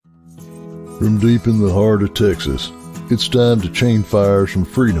From deep in the heart of Texas, it's time to chain fires from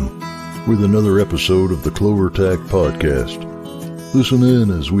freedom with another episode of the CloverTac Podcast. Listen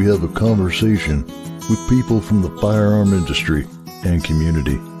in as we have a conversation with people from the firearm industry and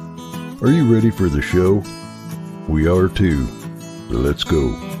community. Are you ready for the show? We are too. Let's go.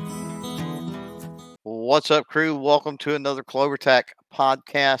 What's up, crew? Welcome to another CloverTac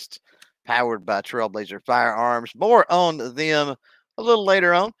Podcast powered by Trailblazer Firearms. More on them a little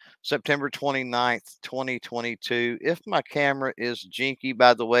later on, September 29th, 2022. If my camera is jinky,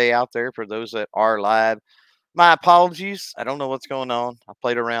 by the way, out there for those that are live, my apologies. I don't know what's going on. I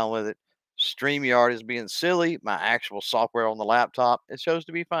played around with it. StreamYard is being silly. My actual software on the laptop, it shows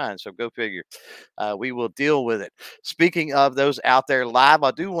to be fine. So go figure. We will deal with it. Speaking of those out there live,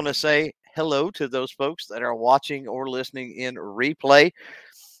 I do want to say hello to those folks that are watching or listening in replay.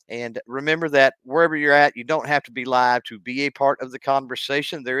 And remember that wherever you're at, you don't have to be live to be a part of the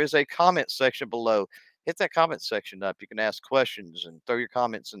conversation. There is a comment section below. Hit that comment section up. You can ask questions and throw your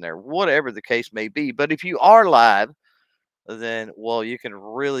comments in there, whatever the case may be. But if you are live, then, well, you can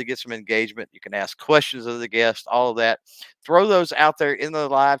really get some engagement. You can ask questions of the guest, all of that. Throw those out there in the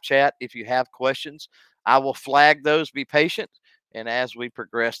live chat if you have questions. I will flag those. Be patient. And as we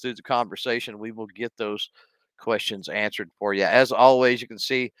progress through the conversation, we will get those questions answered for you. As always, you can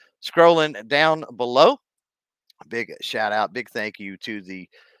see scrolling down below. A big shout out, big thank you to the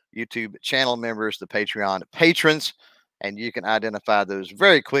YouTube channel members, the Patreon patrons, and you can identify those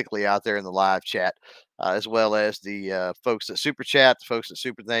very quickly out there in the live chat, as well as the folks that super chat, the folks that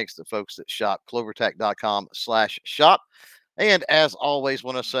super thanks, the folks that shop, clovertac.com/shop. And as always,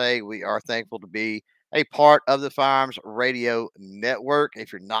 want to say we are thankful to be a part of the Firearms Radio Network.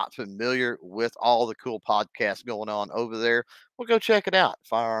 If you're not familiar with all the cool podcasts going on over there, well, go check it out.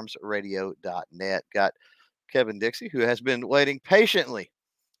 Firearmsradio.net. Got Kevin Dixie, who has been waiting patiently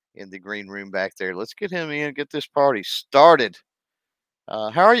in the green room back there. Let's get him in and get this party started.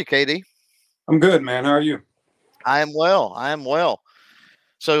 How are you, KD? I'm good, man. How are you? I am well. I am well.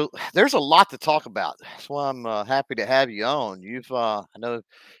 So there's a lot to talk about. That's why I'm happy to have you on. I know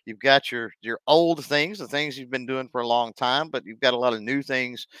you've got your old things, the things you've been doing for a long time, but you've got a lot of new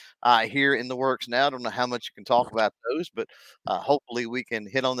things here in the works now. I don't know how much you can talk about those, but hopefully we can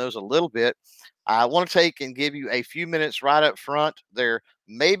hit on those a little bit. I want to take and give you a few minutes right up front. There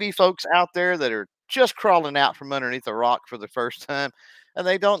may be folks out there that are just crawling out from underneath a rock for the first time, and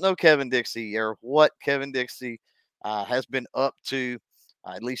they don't know Kevin Dixie or what Kevin Dixie has been up to.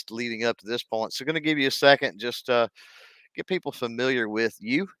 At least leading up to this point. So going to give you a second, just get people familiar with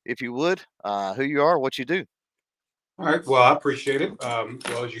you, if you would, who you are, what you do. All right. Well, I appreciate it.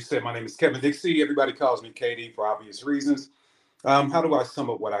 Well, as you said, my name is Kevin Dixie. Everybody calls me KD for obvious reasons. How do I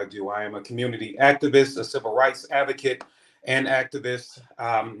sum up what I do? I am a community activist, a civil rights advocate and activist.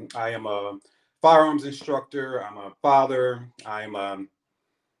 I am a firearms instructor. I'm a father.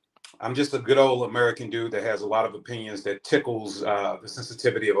 I'm just a good old American dude that has a lot of opinions that tickles the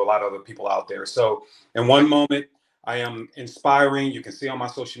sensitivity of a lot of other people out there. So in one moment, I am inspiring. You can see on my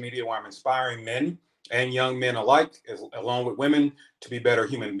social media where I'm inspiring men and young men alike, along with women, to be better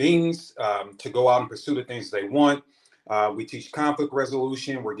human beings, to go out and pursue the things they want. We teach conflict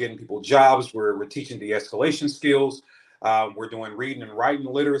resolution. We're getting people jobs. We're teaching de-escalation skills. We're doing reading and writing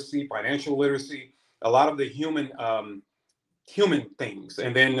literacy, financial literacy, a lot of the human things.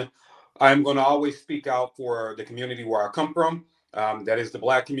 And then I'm going to always speak out for the community where I come from. That is the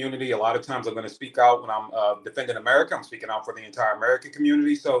Black community. A lot of times I'm going to speak out when I'm defending America. I'm speaking out for the entire American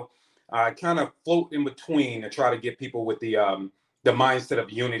community. So I kind of float in between and try to get people with the mindset of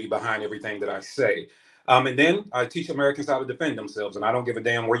unity behind everything that I say. And then I teach Americans how to defend themselves. And I don't give a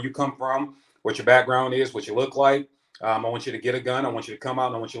damn where you come from, what your background is, what you look like. I want you to get a gun. I want you to come out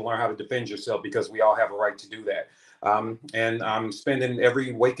and I want you to learn how to defend yourself because we all have a right to do that. And I'm spending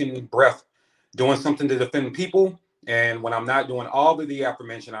every waking breath doing something to defend people. And when I'm not doing all of the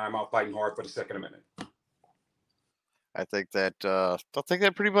aforementioned, I'm out fighting hard for the Second Amendment. I think that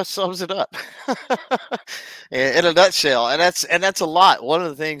pretty much sums it up in a nutshell. And that's a lot. One of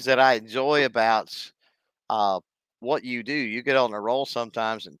the things that I enjoy about what you do, you get on a roll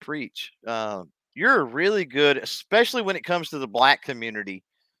sometimes and preach. You're really good, especially when it comes to the Black community,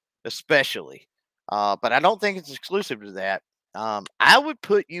 especially. But I don't think it's exclusive to that. I would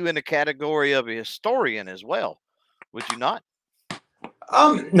put you in the category of a historian as well. Would you not?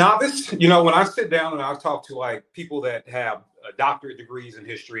 Novice, when I sit down and I talk to like people that have doctorate degrees in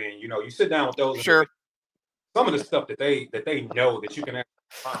history, and you sit down with those, sure, some of the stuff that they know that you can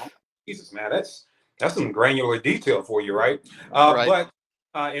ask, Jesus, man, that's some granular detail for you, right? Right.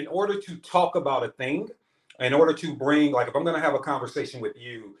 But in order to talk about a thing, in order to bring, like, if I'm going to have a conversation with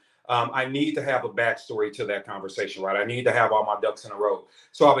you, I need to have a backstory to that conversation, right? I need to have all my ducks in a row.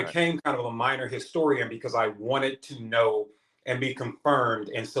 So I became kind of a minor historian because I wanted to know and be confirmed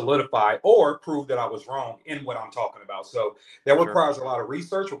and solidify or prove that I was wrong in what I'm talking about. So that requires a lot of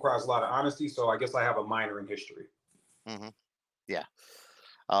research, requires a lot of honesty. So I guess I have a minor in history. Mm-hmm. Yeah.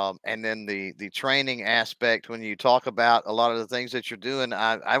 And then the training aspect, when you talk about a lot of the things that you're doing,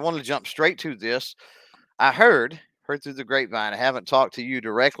 I want to jump straight to this. I heard through the grapevine. I haven't talked to you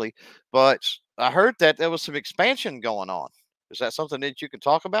directly, but I heard that there was some expansion going on. Is that something that you could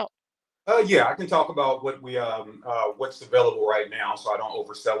talk about? Yeah, I can talk about what we what's available right now, so I don't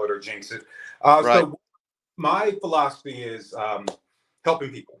oversell it or jinx it. Right. So my philosophy is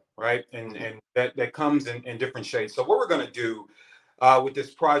helping people, right? And that comes in different shades. So what we're going to do with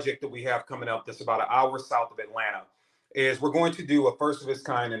this project that we have coming up, that's about an hour south of Atlanta, is we're going to do a first of its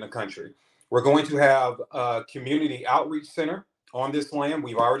kind in the country. We're going to have a community outreach center on this land.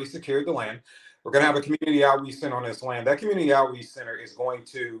 We've already secured the land. We're going to have a community outreach center on this land. That community outreach center is going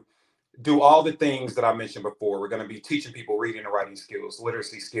to do all the things that I mentioned before. We're going to be teaching people reading and writing skills,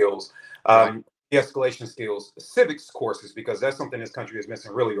 literacy skills, de-escalation skills, civics courses, because that's something this country is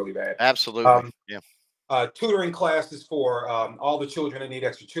missing really, really bad. Absolutely. Tutoring classes for all the children that need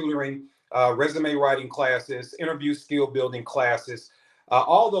extra tutoring, resume writing classes, interview skill building classes,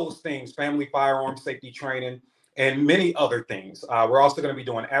 all those things, family firearm safety training, and many other things. We're also going to be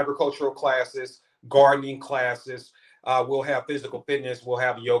doing agricultural classes, gardening classes. We'll have physical fitness. We'll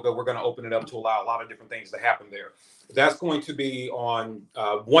have yoga. We're going to open it up to allow a lot of different things to happen there. That's going to be on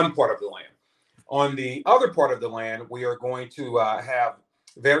one part of the land. On the other part of the land, we are going to have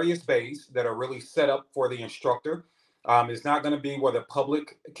various bays that are really set up for the instructor. It's not going to be where the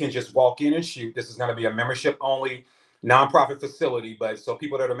public can just walk in and shoot. This is going to be a membership only nonprofit facility. But so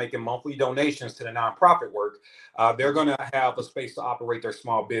people that are making monthly donations to the nonprofit work, they're going to have a space to operate their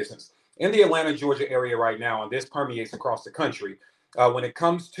small business. In the Atlanta, Georgia area right now, and this permeates across the country, when it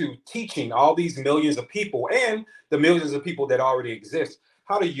comes to teaching all these millions of people and the millions of people that already exist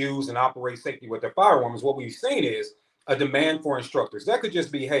how to use and operate safety with their firearms, what we've seen is a demand for instructors. That could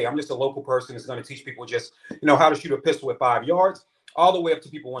just be, hey, I'm just a local person that's going to teach people just, how to shoot a pistol at 5 yards, all the way up to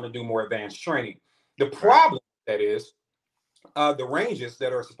people want to do more advanced training. The problem that is the ranges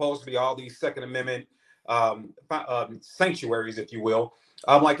that are supposed to be all these Second Amendment sanctuaries, if you will.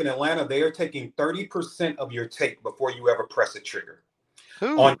 Like in Atlanta, they are taking 30% of your take before you ever press a trigger.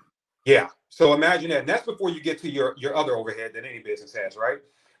 Yeah. So imagine that. And that's before you get to your other overhead that any business has, right?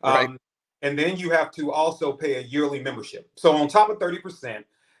 And then you have to also pay a yearly membership. So on top of 30%,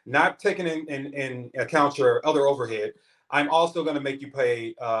 not taking in account your other overhead, I'm also going to make you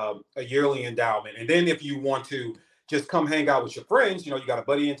pay a yearly endowment. And then if you want to just come hang out with your friends, you got a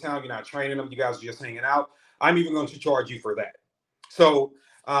buddy in town, you're not training them, you guys are just hanging out, I'm even going to charge you for that. So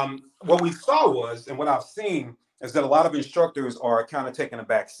what we saw was, and what I've seen is that a lot of instructors are kind of taking a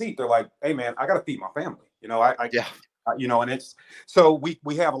back seat. They're like, hey man, I got to feed my family. And it's, so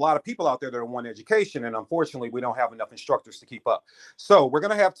we have a lot of people out there that want education, and unfortunately we don't have enough instructors to keep up. So we're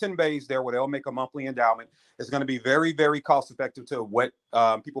going to have 10 bays there where they'll make a monthly endowment. It's going to be very, very cost effective to what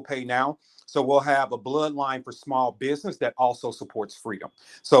people pay now. So we'll have a bloodline for small business that also supports freedom.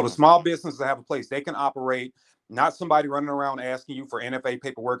 So the small businesses have a place they can operate. Not somebody running around asking you for NFA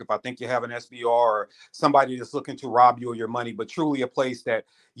paperwork if I think you have an SBR, or somebody that's looking to rob you of your money, but truly a place that,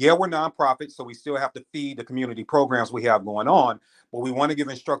 yeah, we're nonprofit, so we still have to feed the community programs we have going on, but we want to give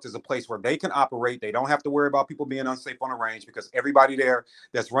instructors a place where they can operate. They don't have to worry about people being unsafe on the range, because everybody there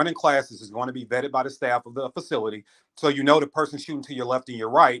that's running classes is going to be vetted by the staff of the facility. So the person shooting to your left and your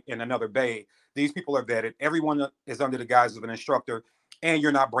right in another bay, these people are vetted. Everyone is under the guise of an instructor. And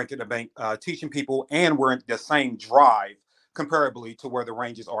you're not breaking the bank teaching people, and we're in the same drive comparably to where the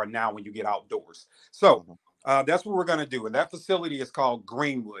ranges are now when you get outdoors. So that's what we're going to do. And that facility is called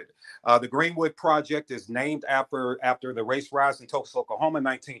Greenwood. The Greenwood Project is named after the race riots in Tulsa, Oklahoma in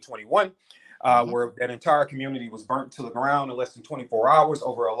 1921, where that entire community was burnt to the ground in less than 24 hours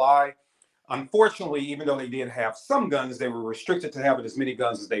over a lie. Unfortunately, even though they did have some guns, they were restricted to having as many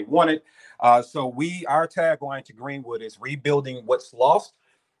guns as they wanted. So our tagline to Greenwood is rebuilding what's lost.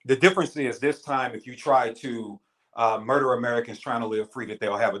 The difference is this time, if you try to murder Americans trying to live free, that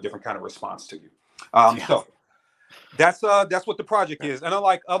they'll have a different kind of response to you. So that's what the project is. And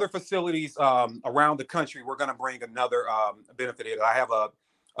unlike other facilities around the country, we're going to bring another benefit in. I have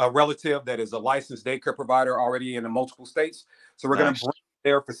a relative that is a licensed daycare provider already in multiple states. So we're going to bring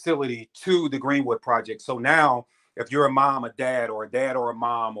their facility to the Greenwood Project. So now if you're a mom, a dad or a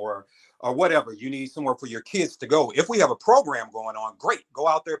mom or whatever, you need somewhere for your kids to go. If we have a program going on, great. Go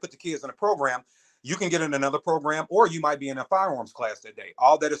out there, put the kids in a program. you can get in another program, or you might be in a firearms class that day.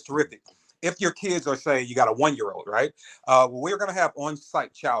 All that is terrific. If your kids are, say, you got a 1-year-old, right? We're going to have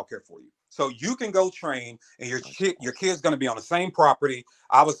on-site childcare for you. So you can go train, and your kid's going to be on the same property,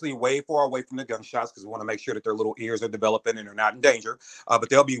 obviously way far away from the gunshots, because we want to make sure that their little ears are developing and they're not in danger. But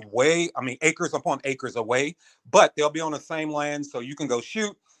they'll be acres upon acres away, but they'll be on the same land. So you can go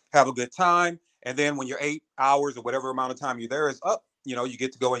shoot, have a good time. And then when your 8 hours or whatever amount of time you're there is up, you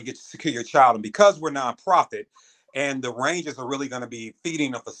get to go and you get to secure your child. And because we're nonprofit and the ranges are really going to be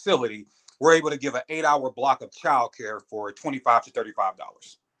feeding a facility, we're able to give an 8-hour block of childcare for $25 to $35.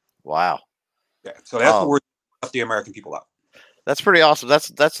 Wow. Yeah. So that's what we're the American people out. That's pretty awesome.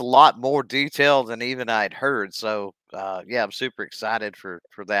 That's a lot more detailed than even I'd heard. So yeah, I'm super excited for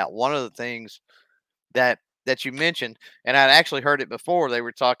that. One of the things that you mentioned, and I'd actually heard it before, they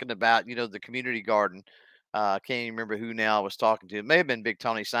were talking about, the community garden. I can't even remember who now I was talking to. It may have been Big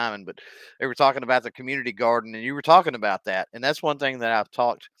Tony Simon, but they were talking about the community garden, and you were talking about that. And that's one thing that I've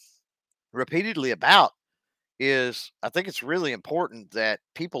talked repeatedly about is I think it's really important that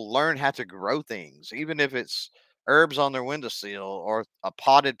people learn how to grow things, even if it's herbs on their windowsill or a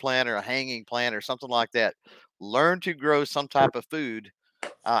potted plant or a hanging plant or something like that. Learn to grow some type of food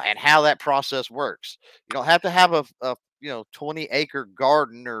and how that process works. You don't have to have a 20-acre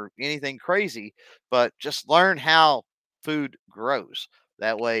garden or anything crazy, but just learn how food grows.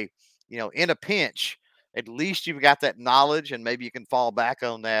 That way, in a pinch, at least you've got that knowledge, and maybe you can fall back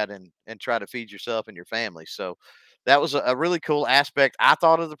on that and try to feed yourself and your family. So that was a really cool aspect I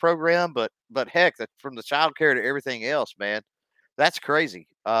thought of the program. But heck, that from the child care to everything else, man, that's crazy.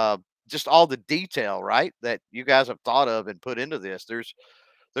 Just all the detail, right, that you guys have thought of and put into this.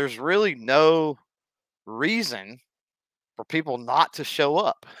 There's really no reason for people not to show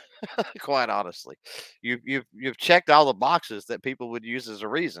up. Quite honestly, you've checked all the boxes that people would use as a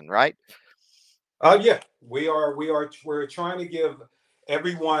reason, right? Yeah, we're trying to give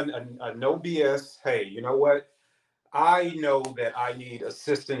everyone a no BS. Hey, you know what? I know that I need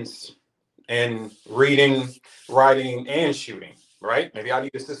assistance in reading, writing, and shooting, right? Maybe I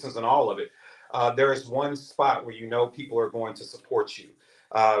need assistance in all of it. There is one spot where people are going to support you.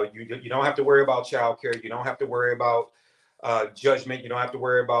 You don't have to worry about childcare. You don't have to worry about judgment. You don't have to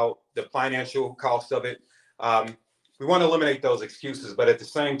worry about the financial cost of it. We want to eliminate those excuses, but at the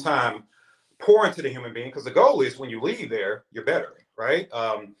same time, pour into the human being, because the goal is when you leave there, you're better, right?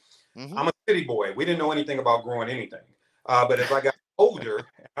 I'm a city boy. We didn't know anything about growing anything. But as I got older,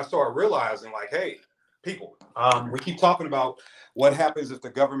 I started realizing, like, hey, people, we keep talking about what happens if the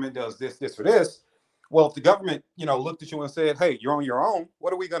government does this, this, or this. Well, if the government, looked at you and said, hey, you're on your own,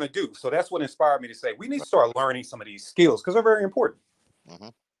 what are we going to do? So that's what inspired me to say, we need to start learning some of these skills because they're very important.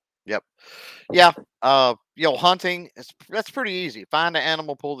 Yep. Yeah. Hunting, that's pretty easy. Find an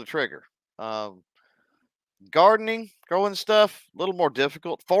animal, pull the trigger. Gardening, growing stuff, a little more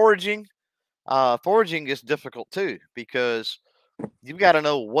difficult. Foraging is difficult too, because you've got to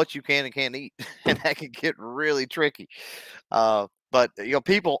know what you can and can't eat, and that can get really tricky. But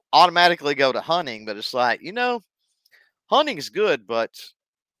people automatically go to hunting, but it's like, hunting is good, but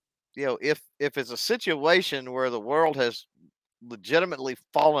if it's a situation where the world has legitimately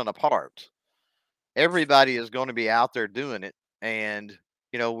fallen apart, everybody is going to be out there doing it. And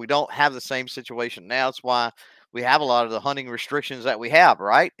we don't have the same situation now. That's why we have a lot of the hunting restrictions that we have,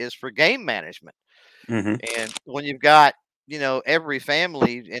 right, is for game management. And when you've got every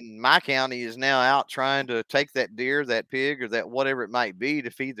family in my county is now out trying to take that deer, that pig, or that whatever it might be to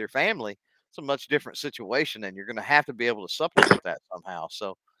feed their family, it's a much different situation, and you're going to have to be able to supplement that somehow.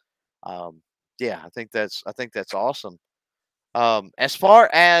 So yeah, I think that's awesome. As far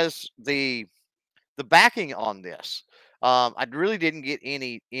as the backing on this, I really didn't get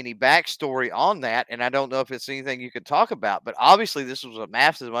any backstory on that, and I don't know if it's anything you could talk about. But obviously, this was a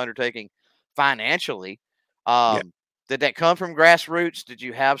massive undertaking financially. Yeah. Did that come from grassroots? Did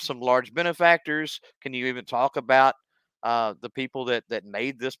you have some large benefactors? Can you even talk about the people that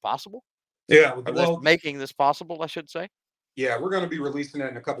made this possible? Yeah, Or making this possible, I should say. Yeah, we're going to be releasing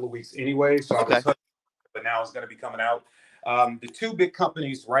that in a couple of weeks anyway. So okay. But now it's going to be coming out. The two big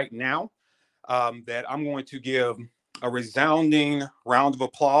companies right now that I'm going to give a resounding round of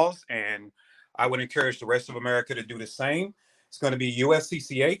applause, and I would encourage the rest of America to do the same. It's going to be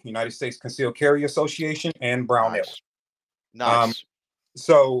USCCA, United States Concealed Carry Association, and Brownell. Nice.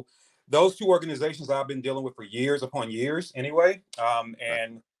 So those two organizations I've been dealing with for years upon years anyway.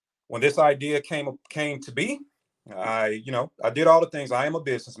 And when this idea came to be, I did all the things. I am a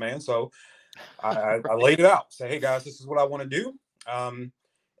businessman, so I laid it out. Say, hey guys, this is what I want to do. And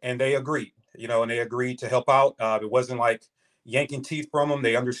they agreed, and they agreed to help out. It wasn't like yanking teeth from them.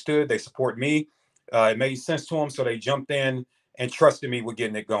 They understood. They support me. It made sense to them, so they jumped in and trusted me with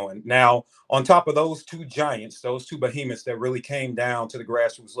getting it going. Now, on top of those two giants, those two behemoths that really came down to the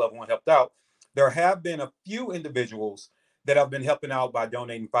grassroots level and helped out, there have been a few individuals that have been helping out by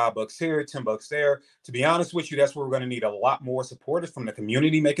donating $5 here, $10 there. To be honest with you, that's where we're going to need a lot more support from the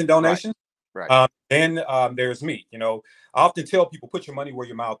community making donations. Right. Then there's me. You know, I often tell people, put your money where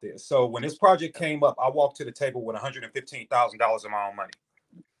your mouth is. So when this project came up, I walked to the table with $115,000 of my own money.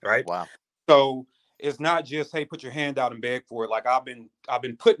 Right. Wow. So it's not just, hey, put your hand out and beg for it. Like I've been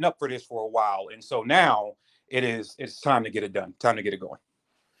putting up for this for a while, and so now it's time to get it done. Time to get it going.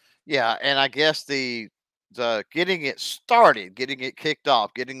 Yeah, and I guess the getting it started, getting it kicked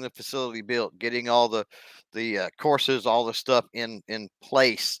off, getting the facility built, getting all the courses, all the stuff in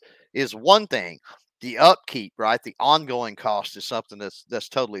place is one thing. The upkeep, right? The ongoing cost is something that's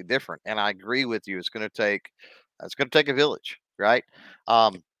totally different. And I agree with you. It's going to take a village, right?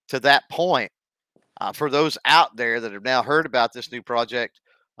 To that point, for those out there that have now heard about this new project,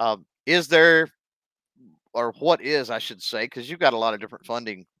 is there, or what is, I should say, because you've got a lot of different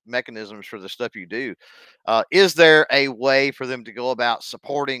funding mechanisms for the stuff you do. Is there a way for them to go about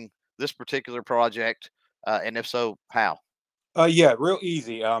supporting this particular project? And if so, how? Yeah, real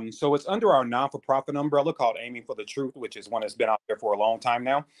easy. So it's under our non-for-profit umbrella called Aiming for the Truth, which is one that's been out there for a long time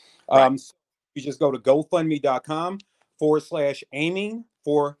now. Right. So you just go to GoFundMe.com/aiming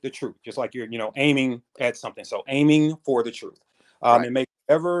for the truth, just like you're, aiming at something. So aiming for the truth. Right. And make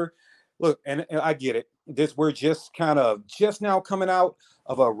ever look, and I get it. We're just kind of just now coming out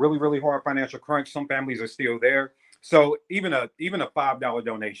of a really, really hard financial crunch. Some families are still there. So even a $5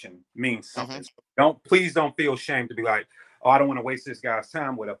 donation means something. So please don't feel shame to be like, oh, I don't want to waste this guy's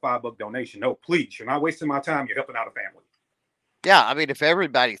time with a $5 donation. No, please, you're not wasting my time. You're helping out a family. Yeah, I mean, if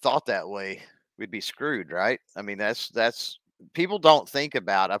everybody thought that way, we'd be screwed, right? I mean, that's people don't think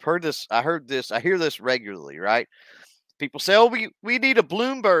about. I hear this regularly, right? People say, "Oh, we need a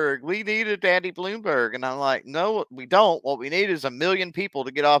Bloomberg. We need a Daddy Bloomberg," and I'm like, "No, we don't. What we need is 1 million people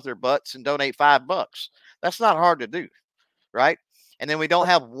to get off their butts and donate $5. That's not hard to do, right? And then we don't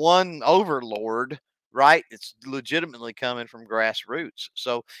have one overlord, right? It's legitimately coming from grassroots.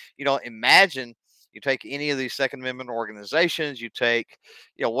 So, imagine you take any of these Second Amendment organizations, you take,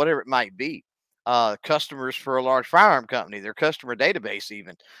 whatever it might be, customers for a large firearm company, their customer database,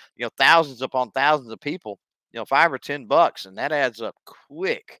 even, thousands upon thousands of people, $5 or $10, and that adds up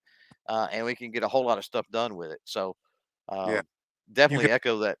quick. And we can get a whole lot of stuff done with it. So, Yeah. definitely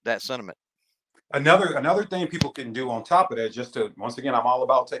echo that sentiment. Another thing people can do on top of that, just to, once again, I'm all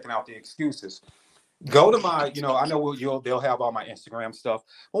about taking out the excuses. Go to my, I know they'll have all my Instagram stuff,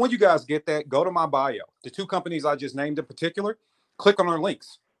 but when you guys get that, go to my bio. The two companies I just named in particular, click on their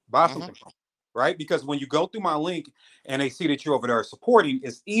links, buy something from them, right? Because when you go through my link and they see that you're over there supporting,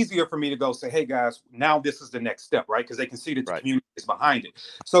 it's easier for me to go say, hey guys, now this is the next step, right? Because they can see that the community is behind it.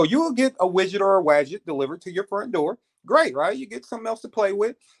 So you will get a widget or a widget delivered to your front door. Great, right? You get something else to play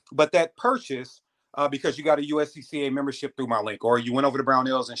with, but that purchase, because you got a USCCA membership through my link, or you went over to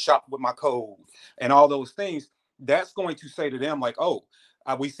Brownells and shopped with my code and all those things, that's going to say to them like, oh,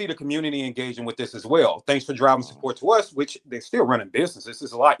 we see the community engaging with this as well. Thanks for driving support to us, which they're still running businesses.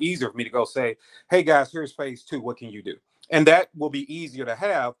 It's a lot easier for me to go say, hey guys, here's phase 2. What can you do? And that will be easier to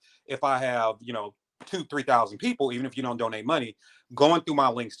have if I have, 2,000-3,000 people, even if you don't donate money, going through my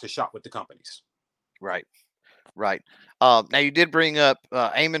links to shop with the companies. Right. Right. Now you did bring up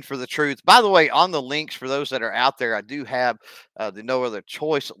Aiming for the Truth. By the way, on the links for those that are out there, I do have the No Other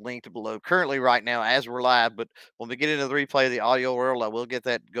Choice linked below currently right now as we're live. But when we get into the replay of the audio world, I will get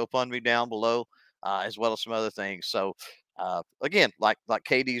that GoFundMe down below, as well as some other things. So again, like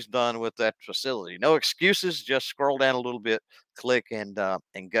KD's done with that facility, no excuses. Just scroll down a little bit, click, and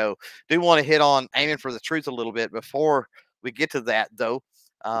go. Do want to hit on Aiming for the Truth a little bit before we get to that, though.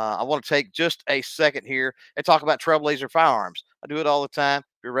 I want to take just a second here and talk about Trailblazer Firearms. I do it all the time.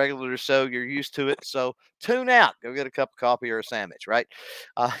 If you're regular, so you're used to it. So tune out. Go get a cup of coffee or a sandwich, right?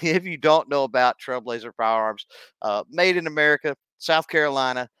 If you don't know about Trailblazer Firearms, made in America, South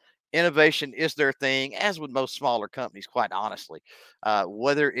Carolina, innovation is their thing, as with most smaller companies, quite honestly.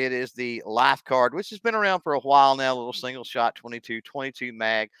 Whether it is the Life Card, which has been around for a while now, a little single shot 22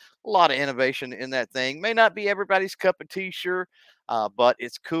 mag, a lot of innovation in that thing. May not be everybody's cup of tea, sure. But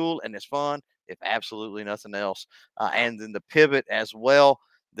it's cool and it's fun, if absolutely nothing else. And then the Pivot as well,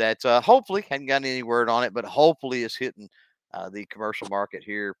 that hopefully, hadn't gotten any word on it, but hopefully is hitting the commercial market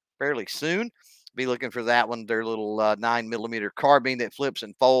here fairly soon. Be looking for that one, their little 9mm carbine that flips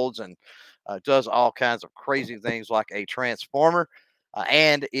and folds and does all kinds of crazy things like a transformer.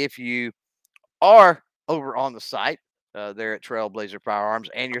 And if you are over on the site, there at Trailblazer Firearms,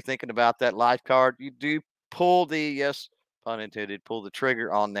 and you're thinking about that life card, you do pull the, yes, pun intended, pull the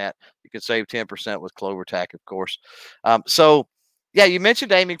trigger on that. You can save 10% with CloverTac, of course. So, yeah, you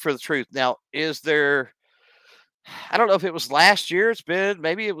mentioned aiming for the truth. Now, is there? I don't know if it was last year. It's been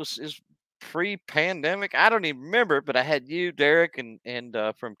maybe it was is pre-pandemic. I don't even remember, but I had you, Derek, and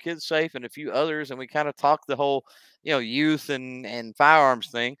from Kids Safe and a few others, and we kind of talked the whole, youth and firearms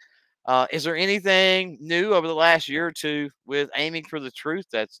thing. Is there anything new over the last year or two with aiming for the truth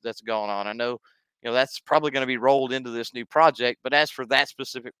that's going on? I know, that's probably going to be rolled into this new project, but as for that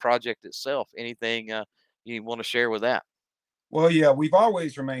specific project itself, anything you want to share with that? Well, yeah, we've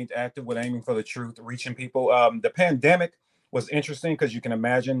always remained active with aiming for the truth, reaching people. The pandemic was interesting because you can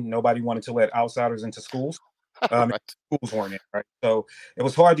imagine nobody wanted to let outsiders into schools. Right. Schools weren't in, right? So it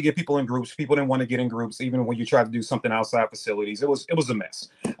was hard to get people in groups. People didn't want to get in groups, even when you tried to do something outside facilities. It was a mess.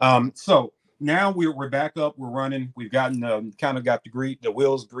 So now we're back up. We're running. We've gotten kind of got the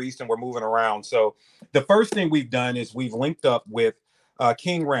wheels greased, and we're moving around. So the first thing we've done is we've linked up with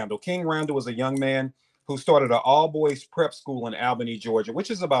King Randall. King Randall was a young man who started an all boys prep school in Albany, Georgia,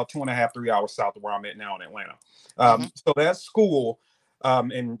 which is about 2.5, 3 hours south of where I'm at now in Atlanta. Hmm. So that school,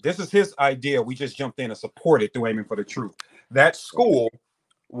 and this is his idea. We just jumped in and supported through Aiming for the Truth. That school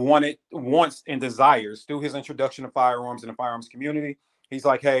wants and desires through his introduction to firearms in the firearms community. He's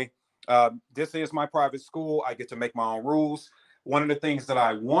like, hey, this is my private school. I get to make my own rules. One of the things that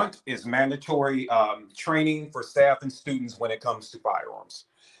I want is mandatory training for staff and students when it comes to firearms.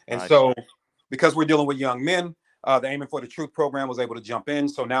 And Nice. so because we're dealing with young men, the Aiming for the Truth program was able to jump in.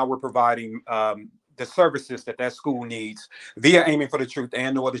 So now we're providing the services that school needs via Aiming for the Truth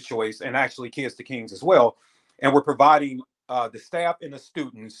and No Other Choice, and actually Kids to Kings as well. And we're providing the staff and the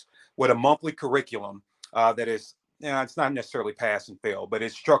students with a monthly curriculum that is, it's not necessarily pass and fail, but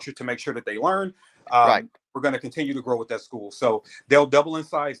it's structured to make sure that they learn. Right. We're going to continue to grow with that school. So they'll double in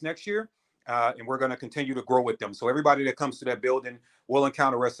size next year. And we're going to continue to grow with them. So everybody that comes to that building will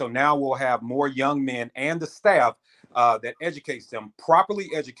encounter us. So now we'll have more young men and the staff that educates them, properly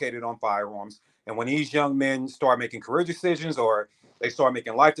educated on firearms. And when these young men start making career decisions, or they start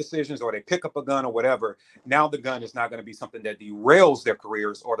making life decisions, or they pick up a gun or whatever, now the gun is not going to be something that derails their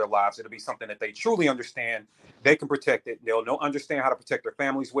careers or their lives. It'll be something that they truly understand. They can protect it. They'll understand how to protect their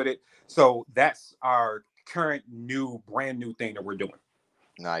families with it. So that's our current brand new thing that we're doing.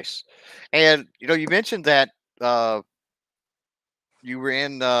 Nice. And you mentioned that you were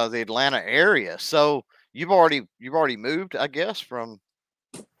in the Atlanta area, so you've already moved, I guess, from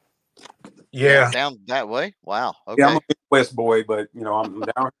down that way. Wow. Yeah, I'm Okay. a Midwest boy, but I'm down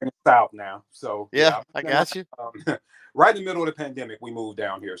here in the South now. So Yeah, yeah, I got you. right in the middle of the pandemic, we moved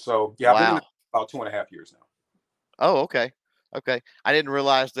down here. So yeah, I've been in Wow. about 2.5 years now. Oh, okay. Okay. I didn't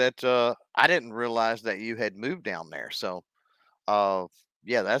realize that you had moved down there. So, uh,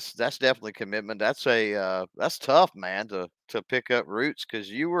 yeah, that's definitely commitment. That's tough, man, to pick up roots because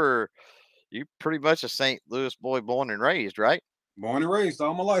you pretty much a St. Louis boy born and raised, right? Born and raised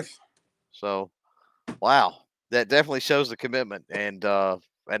all my life. So, wow, that definitely shows the commitment, and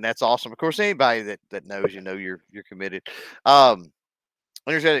that's awesome. Of course, anybody that knows, you're committed. Um,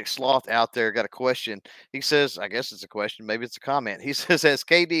 Energetic Sloth out there got a question. He says, I guess it's a question, maybe it's a comment. He says, has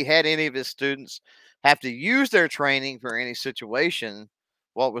KD had any of his students have to use their training for any situation?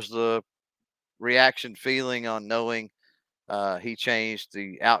 What was the reaction feeling on knowing he changed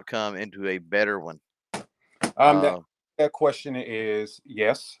the outcome into a better one? That that question is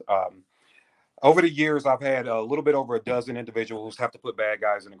yes. Over the years, I've had a little bit over a dozen individuals have to put bad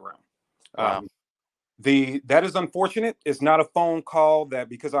guys in the ground. Wow. That is unfortunate. It's not a phone call that,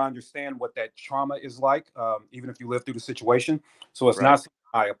 because I understand what that trauma is like, even if you live through the situation. So it's Right. not something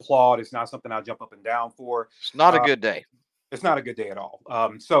I applaud. It's not something I jump up and down for. It's not a Uh, good day. it's not a good day at all.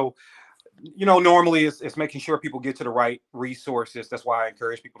 So normally it's making sure people get to the right resources. That's why I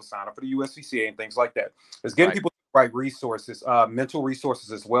encourage people to sign up for the USCCA and things like that. It's getting Right. people the right resources, mental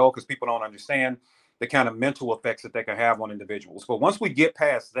resources as well, because people don't understand the kind of mental effects that they can have on individuals. But once we get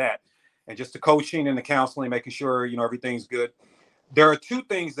past that, and just the coaching and the counseling, making sure everything's good, there are two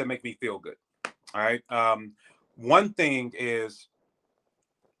things that make me feel good. All right. One thing is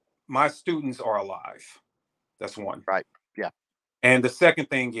my students are alive. That's one. Right. Yeah. And the second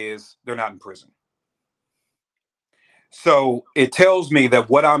thing is they're not in prison. So it tells me that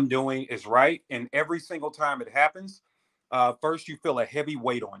what I'm doing is right. And every single time it happens, first you feel a heavy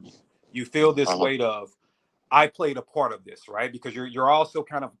weight on you. You feel this Uh-huh. weight of, I played a part of this, right? Because you're also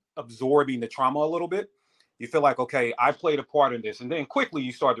kind of absorbing the trauma a little bit. You feel like, okay, I played a part in this. And then quickly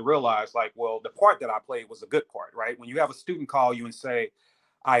you start to realize, like, well, the part that I played was a good part, right? When you have a student call you and say,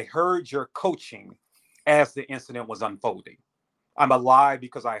 I heard your coaching as the incident was unfolding. I'm alive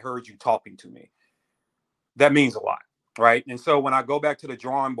because I heard you talking to me. That means a lot, right? And so when I go back to the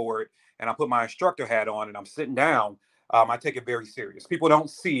drawing board and I put my instructor hat on and I'm sitting down, I take it very serious. People don't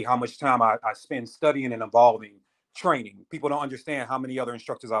see how much time I spend studying and evolving training. People don't understand how many other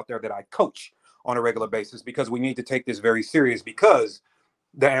instructors out there that I coach on a regular basis, because we need to take this very serious, because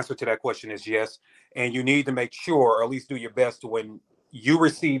the answer to that question is yes. And you need to make sure, or at least do your best, to when you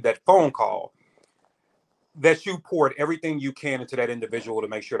receive that phone call, that you poured everything you can into that individual to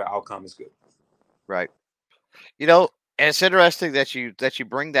make sure the outcome is good. Right. You know, and it's interesting that you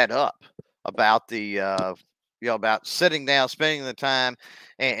bring that up about the about sitting down, spending the time,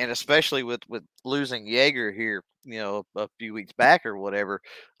 and especially with losing Jaeger here, a few weeks back or whatever.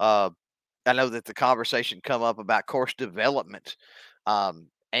 I know that the conversation come up about course development,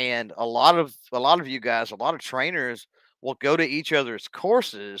 and a lot of you guys, a lot of trainers will go to each other's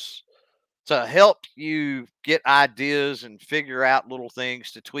courses to help you get ideas and figure out little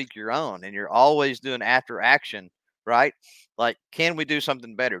things to tweak your own. And you're always doing after action, right? Like, can we do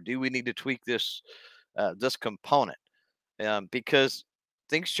something better? Do we need to tweak this component? Because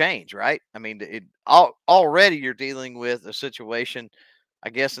things change, right? I mean, already you're dealing with a situation, I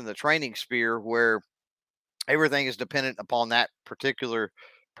guess, in the training sphere where everything is dependent upon that particular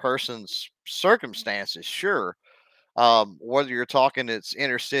person's circumstances. Sure, whether you're talking it's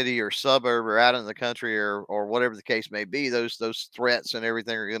inner city or suburb or out in the country or whatever the case may be, those threats and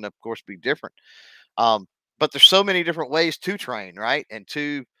everything are going to, of course, be different. Um, but there's so many different ways to train, right? And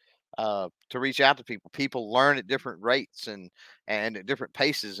to reach out to people. People learn at different rates and at different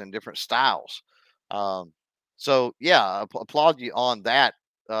paces and different styles. Um, so yeah, applaud you on that.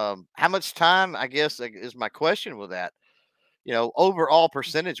 How much time, I guess, is my question with that? Overall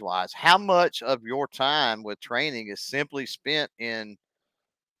percentage wise, how much of your time with training is simply spent in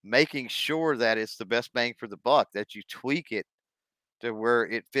making sure that it's the best bang for the buck, that you tweak it to where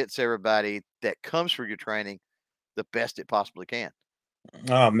it fits everybody that comes for your training the best it possibly can?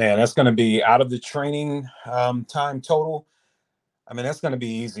 Oh man, that's going to be out of the training time total. I mean, that's going to be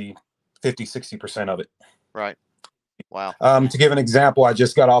easy 50-60% of it. Right. Wow. To give an example, I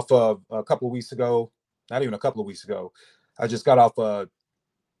just got off of a couple of weeks ago, not even a couple of weeks ago, I just got off a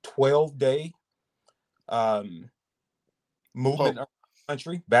 12-day movement around the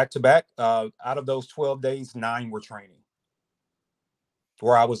country, back to back. Out of those 12 days, 9 were training,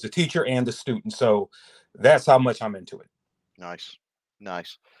 where I was the teacher and the student. So that's how much I'm into it. Nice.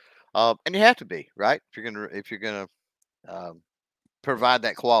 And you have to be, right, if you're gonna provide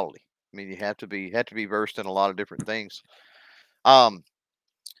that quality. I mean, you have to be versed in a lot of different things. Um,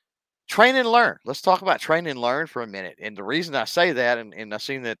 Train and learn. Let's talk about train and learn for a minute. And the reason I say that, and I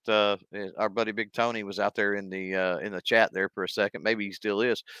seen that our buddy Big Tony was out there in the chat there for a second. Maybe he still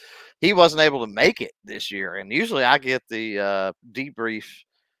is. He wasn't able to make it this year, and usually I get the debrief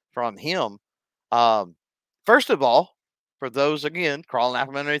from him. First of all, for those again crawling out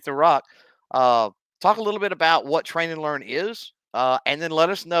from underneath the rock, talk a little bit about what train and learn is, and then let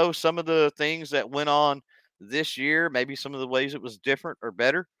us know some of the things that went on this year. Maybe some of the ways it was different or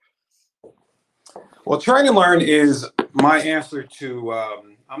better. Well, train and learn is my answer to,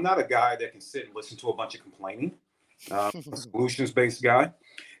 I'm not a guy that can sit and listen to a bunch of complaining. A solutions-based guy.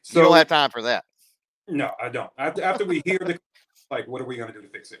 So you don't have time for that. No, I don't. After we hear like, what are we going to do to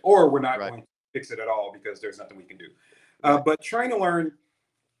fix it? Or we're not going to fix it at all because there's nothing we can do. But train and learn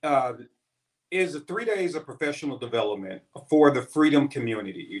is 3 days of professional development for the freedom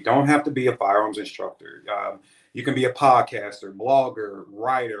community. You don't have to be a firearms instructor. You can be a podcaster, blogger,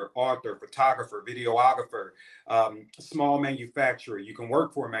 writer, author, photographer, videographer, small manufacturer. You can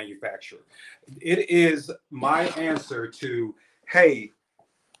work for a manufacturer. It is my answer to, hey,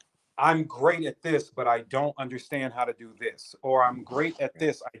 I'm great at this, but I don't understand how to do this. Or I'm great at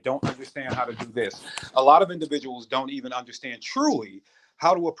this, I don't understand how to do this. A lot of individuals don't even understand truly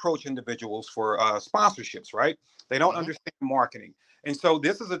how to approach individuals for sponsorships, right? They don't understand marketing. And so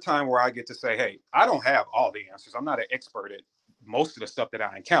this is a time where I get to say, hey, I don't have all the answers. I'm not an expert at most of the stuff that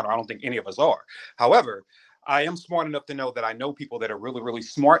I encounter. I don't think any of us are. However, I am smart enough to know that I know people that are really, really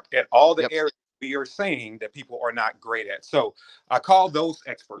smart at all the areas we are saying that people are not great at. So I call those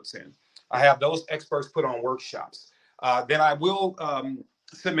experts in. I have those experts put on workshops. Then I will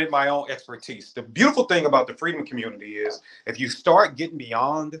submit my own expertise. The beautiful thing about the freedom community is if you start getting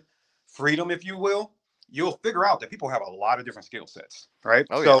beyond freedom, if you will, you'll figure out that people have a lot of different skill sets, right?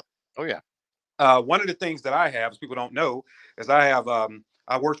 Oh yeah. One of the things that I have, as people don't know, is I have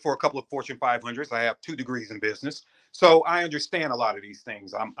I worked for a couple of Fortune 500s. I have 2 degrees in business, so I understand a lot of these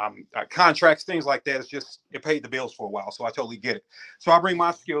things. Contracts, things like that. It paid the bills for a while, so I totally get it. So I bring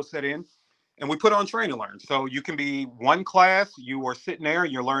my skill set in, and we put on Train to Learn. So you can be one class, you are sitting there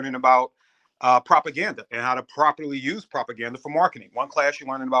and you're learning about propaganda and how to properly use propaganda for marketing. One class, you're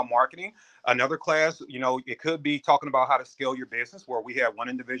learning about marketing. Another class, it could be talking about how to scale your business, where we have one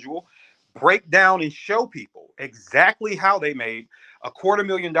individual break down and show people exactly how they made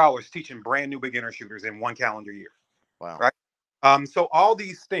 $250,000 teaching brand new beginner shooters in 1 calendar year. Wow. Right. So all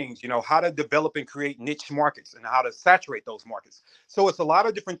these things, how to develop and create niche markets and how to saturate those markets. So it's a lot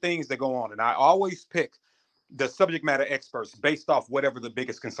of different things that go on. And I always pick the subject matter experts based off whatever the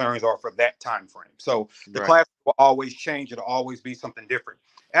biggest concerns are for that time frame. So the class will always change. It'll always be something different.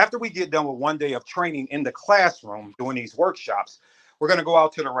 After we get done with 1 day of training in the classroom doing these workshops, we're going to go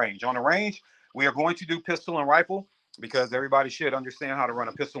out to the range. On the range, we are going to do pistol and rifle, because everybody should understand how to run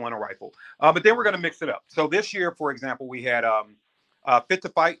a pistol and a rifle. But then we're going to mix it up. So this year, for example, we had Fit to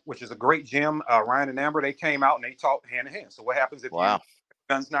Fight, which is a great gym. Ryan and Amber, they came out and they taught hand-to-hand. So what happens if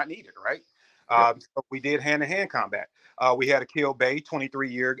gun's not needed, right? So we did hand-to-hand combat. We had Akil Bay,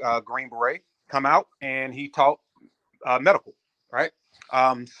 23-year Green Beret, come out, and he taught medical, right?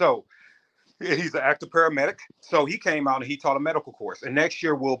 So he's an active paramedic. So he came out and he taught a medical course. And next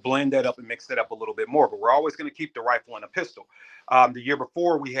year, we'll blend that up and mix it up a little bit more. But we're always going to keep the rifle and a pistol. The year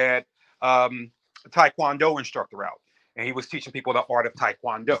before, we had a Taekwondo instructor out, and he was teaching people the art of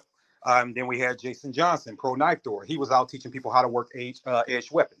Taekwondo. Then we had Jason Johnson, pro knife thrower. He was out teaching people how to work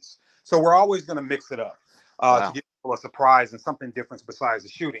edged weapons. So we're always going to mix it up to give people a surprise and something different besides the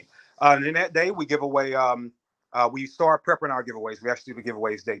shooting. And then that day, we give away we start prepping our giveaways. We actually do the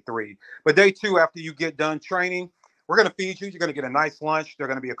giveaways day 3. But day 2, after you get done training, we're going to feed you. You're going to get a nice lunch. There are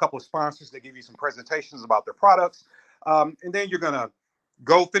going to be a couple of sponsors that give you some presentations about their products. And then you're going to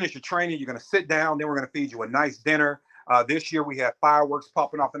go finish your training. You're going to sit down. Then we're going to feed you a nice dinner. This year, we have fireworks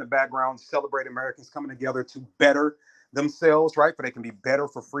popping off in the background to celebrate Americans coming together to better themselves, right? But they can be better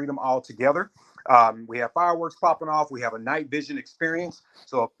for freedom all together. We have fireworks popping off. We have a night vision experience.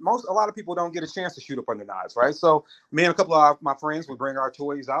 So a lot of people don't get a chance to shoot up under knives, right? So me and a couple of my friends, we bring our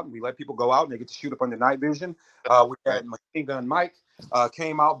toys out and we let people go out and they get to shoot up under night vision. We had Machine Gun Mike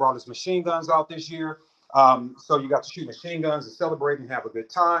came out, brought his machine guns out this year. So you got to shoot machine guns and celebrate and have a good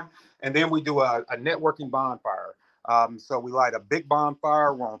time. And then we do a networking bonfire. So we light a big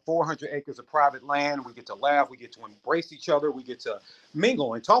bonfire. We're on 400 acres of private land. We get to laugh. We get to embrace each other. We get to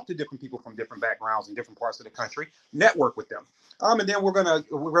mingle and talk to different people from different backgrounds in different parts of the country, network with them. And then we're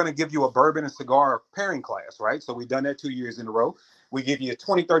gonna give you a bourbon and cigar pairing class, right? So we've done that 2 years in a row. We give you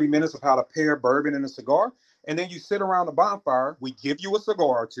 20, 30 minutes of how to pair bourbon and a cigar. And then you sit around the bonfire. We give you a cigar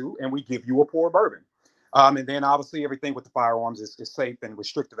or two, and we give you a pour bourbon. And then obviously everything with the firearms is safe and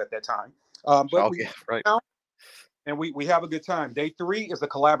restrictive at that time. And we have a good time. Day 3 is a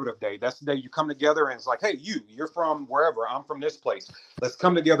collaborative day. That's the day you come together and it's like, hey, you're from wherever. I'm from this place. Let's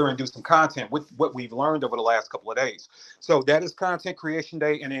come together and do some content with what we've learned over the last couple of days. So that is content creation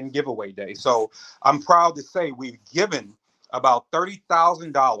day and then giveaway day. So I'm proud to say we've given about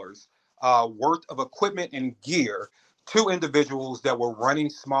 $30,000 worth of equipment and gear to individuals that were running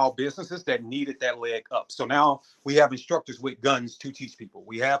small businesses that needed that leg up. So now we have instructors with guns to teach people.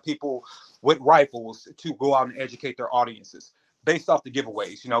 We have people with rifles to go out and educate their audiences based off the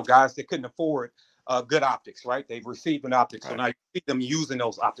giveaways. Guys that couldn't afford good optics, right? They've received an optic. So now you see them using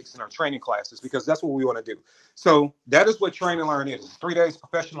those optics in our training classes because that's what we want to do. So that is what Train to Learn is. 3 days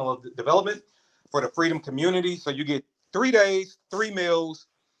professional development for the freedom community. So you get 3 days, 3 meals,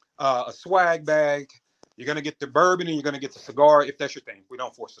 a swag bag. You're going to get the bourbon and you're going to get the cigar if that's your thing. We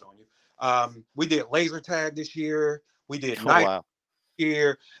don't force it on you. We did laser tag this year. We did night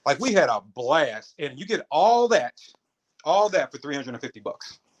here. Like we had a blast and you get all that for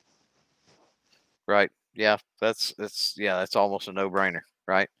 $350. Right. Yeah. That's almost a no-brainer.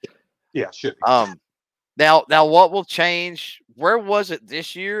 Right. Yeah. It should be. Now what will change? Where was it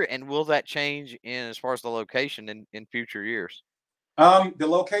this year? And will that change as far as the location in future years? The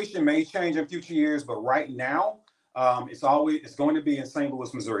location may change in future years, but right now, it's going to be in St.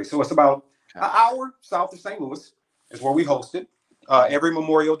 Louis, Missouri. So it's about an hour south of St. Louis is where we host it every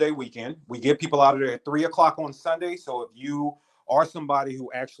Memorial Day weekend. We get people out of there at 3:00 on Sunday. So if you are somebody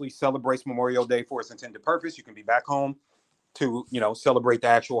who actually celebrates Memorial Day for its intended purpose, you can be back home to, celebrate the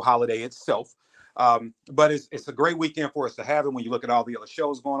actual holiday itself. But it's a great weekend for us to have it when you look at all the other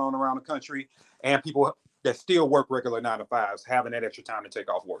shows going on around the country and people that still work regular 9-to-5s, having that extra time to take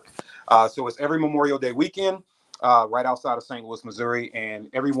off work. So it's every Memorial Day weekend, right outside of St. Louis, Missouri, and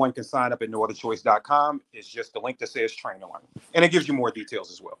everyone can sign up at nootherchoice.com. It's just the link that says Train to Learn, and it gives you more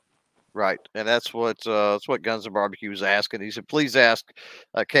details as well. Right, and that's what Guns and Barbecue was asking. He said, please ask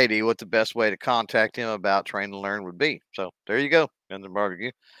KD what the best way to contact him about Train to Learn would be. So there you go, Guns and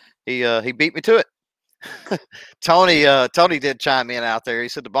Barbecue. he beat me to it. Tony did chime in out there. He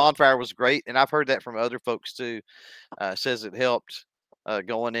said the bonfire was great, and I've heard that from other folks too. Says it helped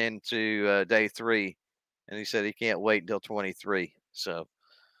going into day 3, and he said he can't wait until 23. So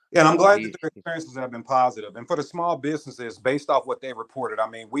Yeah, and I'm glad that he their experiences have been positive. And for the small businesses, based off what they reported, I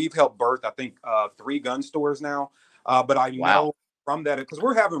mean, we've helped birth, I think, 3 gun stores now. But I wow, know from that, because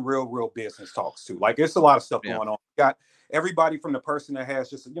we're having real business talks too. Like, it's a lot of stuff yeah, going on. We got everybody from the person that has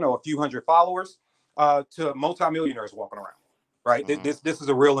just, a few hundred followers to multimillionaires walking around. Right. mm-hmm. This is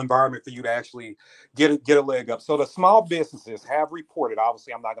a real environment for you to actually get a leg up. So the small businesses have reported.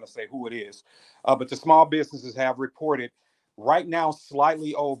 Obviously, I'm not going to say who it is, but the small businesses have reported right now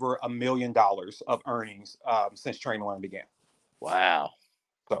slightly over $1 million of earnings since Train to Learn began. Wow,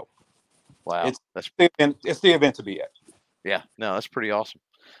 So wow, it's the event to be at. Yeah, no, that's pretty awesome.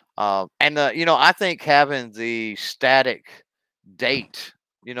 And I think having the static date,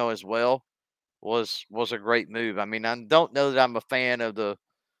 as well, was a great move. I mean, I don't know that I'm a fan of the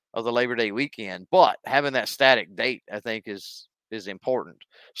Labor Day weekend, but having that static date, I think, is important.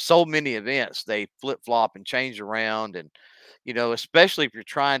 So many events they flip flop and change around, and especially if you're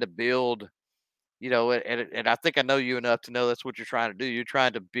trying to build, and I think I know you enough to know that's what you're trying to do. You're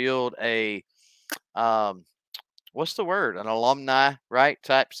trying to build a um, what's the word? An alumni, right?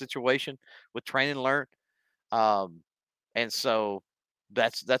 Type situation with Train and Learn. Um, and so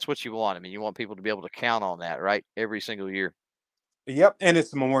that's what you want. I mean, you want people to be able to count on that, right? Every single year. Yep, and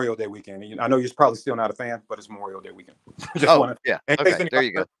it's Memorial Day weekend. I know you're probably still not a fan, but it's Memorial Day weekend. Just Oh, want to, yeah. in case Okay. There anybody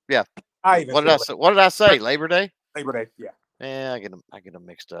you go. Yeah. I even What did I said say? What did I say? Labor Day? Labor Day. Yeah. Yeah, I get them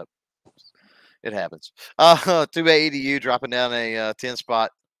mixed up. It happens. 2AEDU dropping down a 10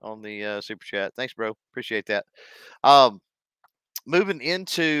 spot on the super chat. Thanks, bro. Appreciate that. Um, moving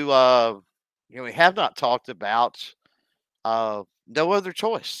into we have not talked about No Other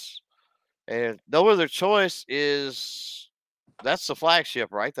Choice. And No Other Choice that's the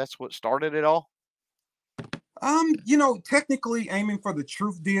flagship, right? That's what started it all. Technically aiming for the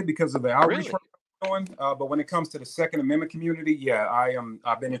truth did because of the outreach Really? we're doing. But when it comes to the Second Amendment community, yeah,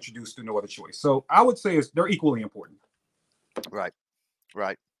 I've been introduced to No Other Choice. So I would say they're equally important. Right.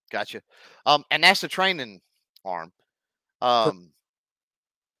 Right. Gotcha. And that's the training arm.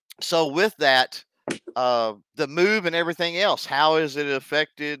 So with that, the move and everything else, how is it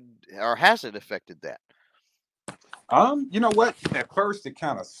affected, or has it affected that? You know what? At first, it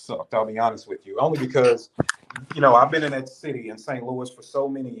kind of sucked. I'll be honest with you, only because I've been in that city in St. Louis for so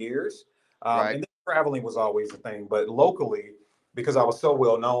many years, Right. and traveling was always a thing. But locally, because I was so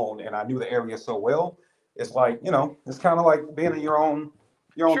well known and I knew the area so well, it's like it's kind of like being in your own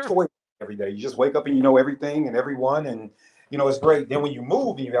Sure. toy every day. You just wake up and you know everything and everyone, and it's great. Then when you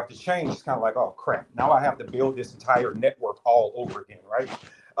move and you have to change, it's kind of like, oh crap, now I have to build this entire network all over again, right?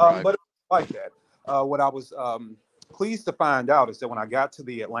 Right. But it was like that. What I was pleased to find out is that when I got to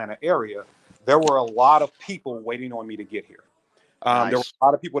the Atlanta area, there were a lot of people waiting on me to get here. There were Nice. a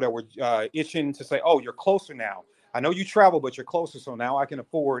lot of people that were itching to say, "Oh, you're closer now. I know you travel, but you're closer, so now I can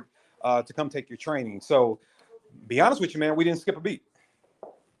afford to come take your training." So, be honest with you, man, we didn't skip a beat.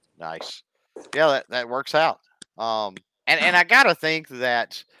 Nice. Yeah, that works out. And I gotta think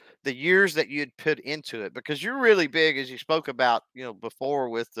that the years that you'd put into it, because you're really big, as you spoke about, before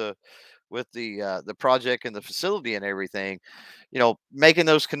with the project and the facility and everything, making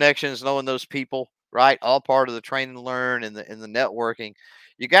those connections, knowing those people, right? All part of the train and learn and the networking.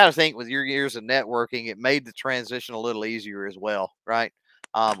 You got to think with your years of networking, it made the transition a little easier as well, right?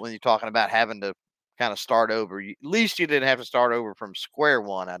 When you're talking about having to kind of start over, at least you didn't have to start over from square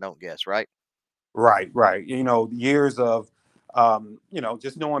one, I don't guess, right? Right. Years of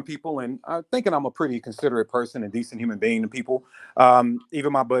just knowing people and thinking I'm a pretty considerate person and decent human being to people.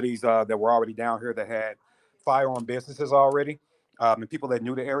 Even my buddies that were already down here that had firearm businesses already, and people that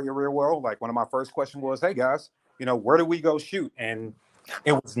knew the area real well. Like one of my first questions was, "Hey guys, where do we go shoot?" And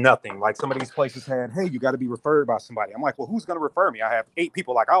it was nothing. Like some of these places had, "Hey, you got to be referred by somebody." I'm like, "Well, who's going to refer me? I have 8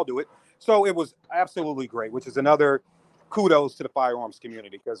 people. Like I'll do it." So it was absolutely great, which is another kudos to the firearms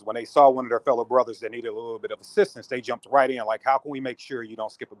community, because when they saw one of their fellow brothers that needed a little bit of assistance, they jumped right in like, how can we make sure you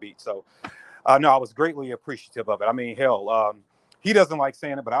don't skip a beat? So no, I was greatly appreciative of it. I mean, hell, he doesn't like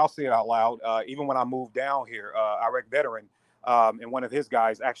saying it, but I'll say it out loud. Even when I moved down here, Iraq veteran and one of his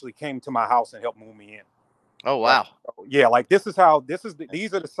guys actually came to my house and helped move me in. Oh, Right? wow. So, yeah, like these are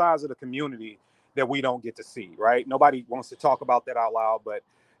the sides of the community that we don't get to see, right? Nobody wants to talk about that out loud, but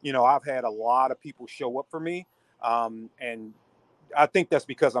I've had a lot of people show up for me. And I think that's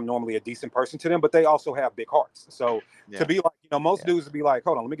because I'm normally a decent person to them, but they also have big hearts. So to be like, most dudes would be like,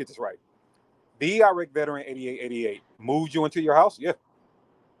 hold on, let me get this right. The Iraq veteran 8888 moved you into your house? Yeah.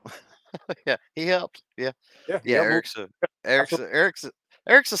 Yeah, he helped. Yeah, yeah. Yeah, well, absolutely.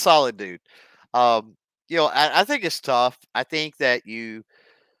 Eric's a solid dude. Um, I think it's tough. I think that I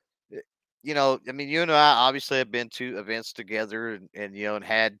mean, you and I obviously have been to events together and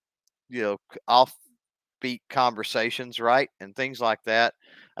had, offbeat conversations, right? And things like that.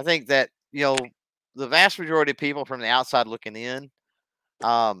 I think that, the vast majority of people from the outside looking in,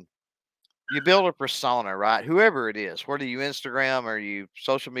 um, you build a persona, right? Whoever it is, whether you Instagram or you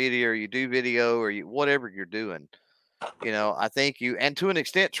social media or you do video or you whatever you're doing, I think and to an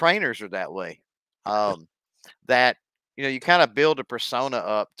extent, trainers are that way. Um, that you kind of build a persona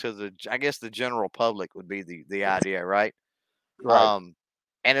up to I guess the general public would be the idea, right? Right. Um,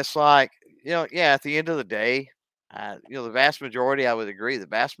 and it's like, yeah, at the end of the day, the vast majority, I would agree, the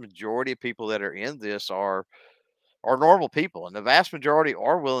vast majority of people that are in this are normal people, and the vast majority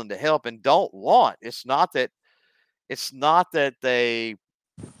are willing to help and don't want. It's not that they,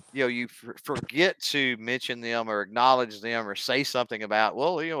 you forget to mention them or acknowledge them or say something about,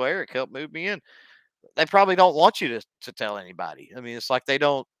 well, Eric helped move me in. They probably don't want you to tell anybody. I mean, it's like they're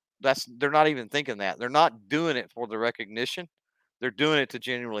not even thinking that. They're not doing it for the recognition. They're doing it to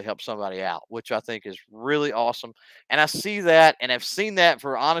genuinely help somebody out, which I think is really awesome. And I see that and I've seen that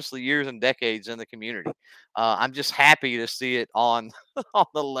for honestly years and decades in the community. I'm just happy to see it on on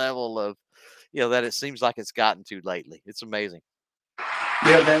the level of, that it seems like it's gotten to lately. It's amazing.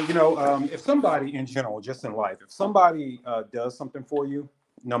 Yeah, man. If somebody in general, just in life, if somebody does something for you,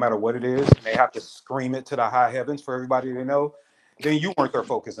 no matter what it is, and they have to scream it to the high heavens for everybody to know, then you weren't their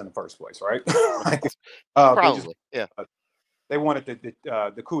focus in the first place, right? Like, they just Probably. Yeah. they wanted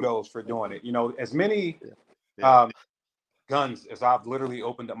the kudos for doing it. As many Yeah. Yeah. um, guns as I've literally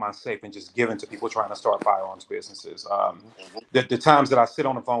opened up my safe and just given to people trying to start firearms businesses. The times that I sit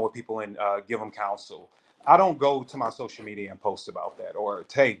on the phone with people and give them counsel, I don't go to my social media and post about that or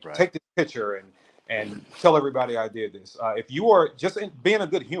take Right. this picture and tell everybody I did this. If you are just being a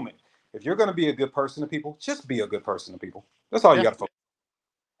good human, if you're going to be a good person to people, just be a good person to people. That's all you Yeah. got to focus.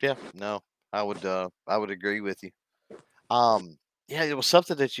 Yeah. No, I would agree with you. Um, yeah, it was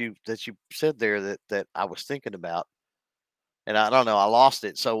something that you said there that I was thinking about, and I don't know, I lost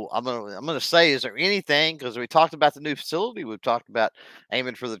it. So I'm gonna say, is there anything? Because we talked about the new facility, we've talked about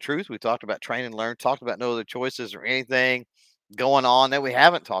aiming for the truth, we talked about train and learn, talked about no other choices, or anything going on that we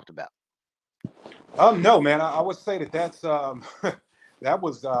haven't talked about. No, man. I would say that's that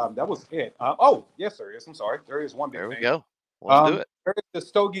was it. Oh, yes, there is. I'm sorry. There is one big There we thing. go. Let's do it. There is the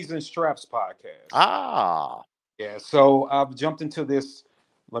Stogies and Straps podcast. Ah, Yeah, so I've jumped into this,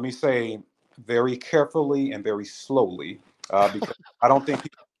 let me say, very carefully and very slowly, because I don't think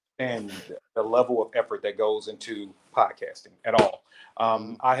people understand the level of effort that goes into podcasting at all.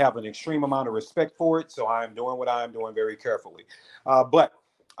 mhm. I have an extreme amount of respect for it, so I am doing what I am doing very carefully. But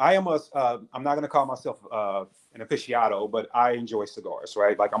I'm not going to call myself an aficionado, but I enjoy cigars,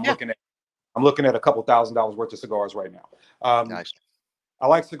 right? Like Yeah, I'm looking at a couple $1,000s worth of cigars right now. nice. I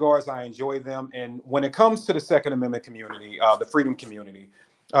like cigars. I enjoy them. And when it comes to the Second Amendment community, the freedom community,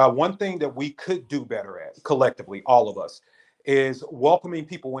 one thing that we could do better at collectively, all of us, is welcoming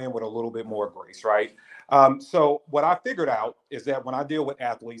people in with a little bit more grace, right? So what I figured out is that when I deal with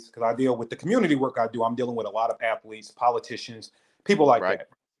athletes, because I deal with the community work I do, I'm dealing with a lot of athletes, politicians, people like Right. that.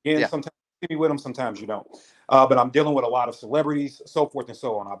 Again, Yeah. sometimes you see me with them, sometimes you don't. But I'm dealing with a lot of celebrities, so forth and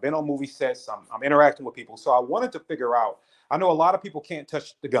so on. I've been on movie sets. I'm interacting with people. So I wanted to figure out, I know a lot of people can't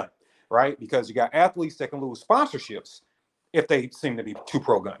touch the gun, right? Because you got athletes that can lose sponsorships if they seem to be too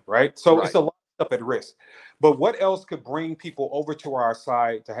pro-gun, right? So it's Right. a lot of stuff at risk. But what else could bring people over to our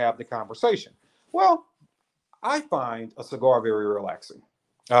side to have the conversation? Well, I find a cigar very relaxing.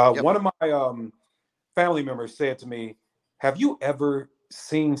 Yep. One of my family members said to me, "Have you ever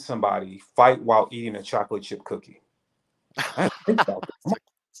seen somebody fight while eating a chocolate chip cookie?" I didn't think about this.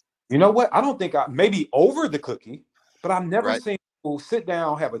 You know what? I don't think maybe over the cookie, but I've never Right. seen people sit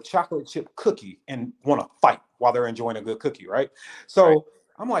down, have a chocolate chip cookie, and want to fight while they're enjoying a good cookie, right? Right. So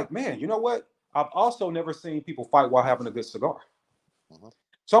I'm like, man, you know what? I've also never seen people fight while having a good cigar. Mhm.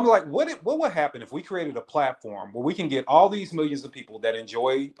 So I'm like, what would happen if we created a platform where we can get all these millions of people that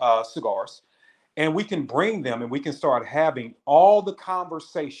enjoy cigars, and we can bring them and we can start having all the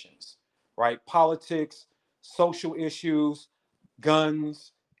conversations, right? Politics, social issues,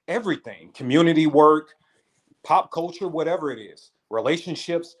 guns, everything, community work, pop culture, whatever it is,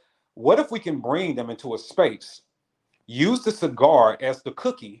 relationships. What if we can bring them into a space, use the cigar as the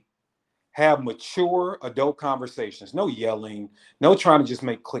cookie, have mature adult conversations, no yelling, no trying to just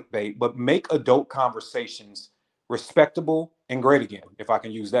make clickbait, but make adult conversations respectable and great again, if I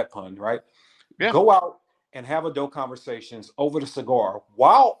can use that pun, right? Yeah. Go out and have adult conversations over the cigar,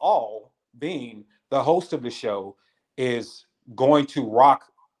 while all being the host of the show is going to rock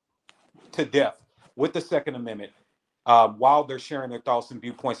to death with the Second Amendment, while they're sharing their thoughts and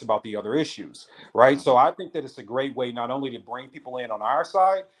viewpoints about the other issues, right? So I think that it's a great way not only to bring people in on our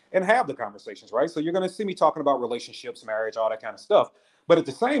side and have the conversations, right? So you're going to see me talking about relationships, marriage, all that kind of stuff. But at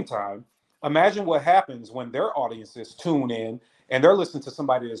the same time, imagine what happens when their audiences tune in and they're listening to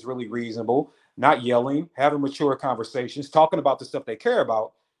somebody that's really reasonable, not yelling, having mature conversations, talking about the stuff they care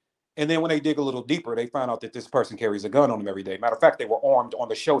about. And then when they dig a little deeper, they find out that this person carries a gun on them every day. Matter of fact, they were armed on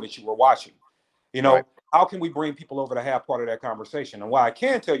the show that you were watching. You know, Right. how can we bring people over to have part of that conversation? And why I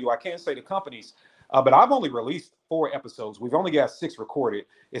can tell you, I can't say to companies, but I've only released 4 episodes. We've only got 6 recorded.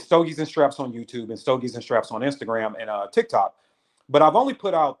 It's Stogies and Straps on YouTube and Stogies and Straps on Instagram and TikTok. But I've only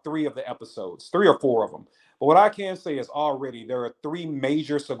put out 3 of the episodes, 3 or 4 of them. But what I can say is already there are 3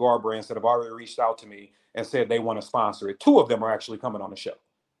 major cigar brands that have already reached out to me and said they want to sponsor it. 2 of them are actually coming on the show.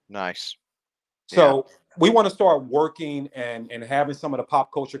 Nice. So we want to start working and having some of the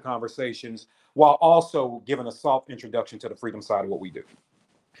pop culture conversations while also giving a soft introduction to the freedom side of what we do.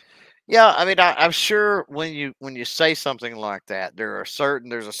 Yeah, I mean, I'm sure when you say something like that, there's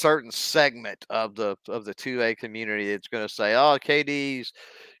a certain segment of the 2A community that's going to say, "Oh, KD's,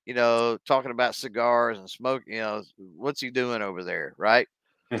 talking about cigars and smoke. What's he doing over there?" Right?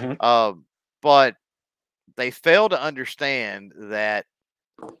 Mm-hmm. But they fail to understand that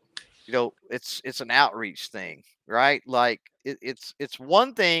it's an outreach thing, right? Like it's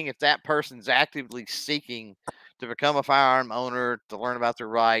one thing if that person's actively seeking to become a firearm owner, to learn about their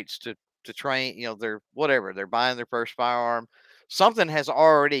rights, to train, they're buying their first firearm. Something has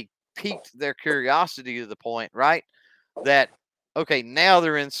already piqued their curiosity to the point, right? That okay, now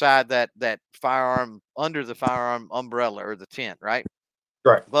they're inside that firearm, under the firearm umbrella or the tent, right?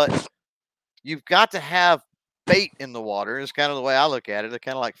 Right. But you've got to have bait in the water. It's kind of the way I look at it. It's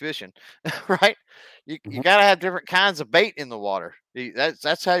kind of like fishing, right? You Mm-hmm. got to have different kinds of bait in the water.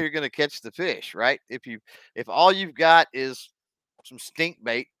 That's how you're going to catch the fish, right? If all you've got is some stink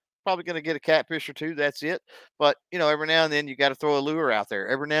bait, probably going to get a catfish or two. That's it. But every now and then you got to throw a lure out there.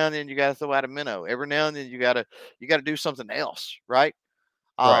 Every now and then you got to throw out a minnow. Every now and then you got to do something else, right?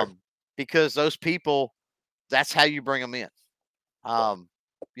 Right. Because those people, that's how you bring them in.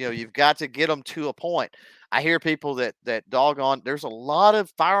 You've got to get them to a point. I hear people that doggone. There's a lot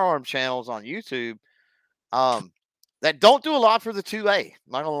of firearm channels on YouTube that don't do a lot for the 2A. I'm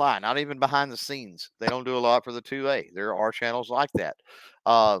not gonna lie, not even behind the scenes. They don't do a lot for the 2A. There are channels like that.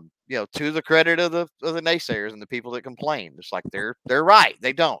 To the credit of the naysayers and the people that complain, it's like they're right.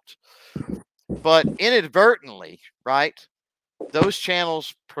 They don't. But inadvertently, right? Those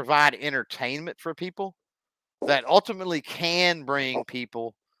channels provide entertainment for people that ultimately can bring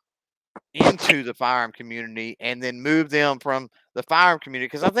people into the firearm community and then move them from the firearm community,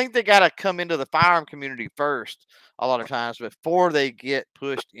 because I think they got to come into the firearm community first a lot of times before they get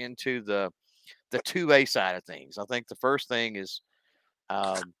pushed into the 2A side of things. I think the first thing is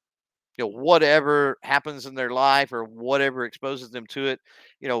whatever happens in their life or whatever exposes them to it,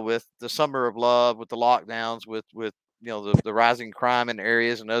 with the summer of love, with the lockdowns, with the rising crime in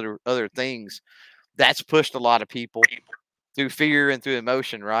areas and other things, that's pushed a lot of people through fear and through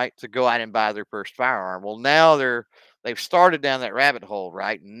emotion, right, to go out and buy their first firearm. Well, now they've started down that rabbit hole,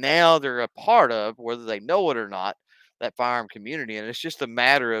 right? Now they're a part of, whether they know it or not, that firearm community, and it's just a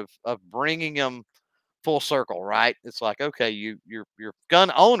matter of bringing them full circle, right? It's like, okay, you're gun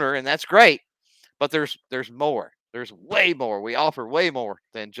owner, and that's great, but there's more. There's way more. We offer way more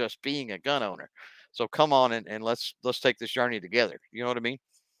than just being a gun owner. So come on and let's take this journey together. You know what I mean?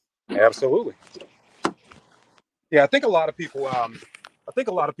 Absolutely. Yeah, I think a lot of people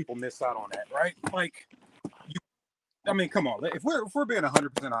miss out on that, right? Like, I mean, come on. If we're being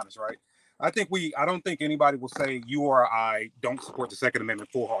 100% honest, right? I don't think anybody will say you or I don't support the Second Amendment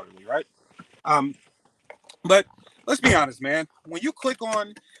full-heartedly, right? But let's be honest, man. When you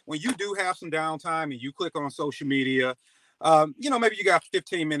do have some downtime and you click on social media, maybe you got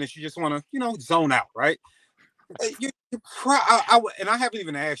 15 minutes, you just want to, zone out, right? And I haven't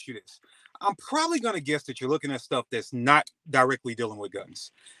even asked you this. I'm probably going to guess that you're looking at stuff that's not directly dealing with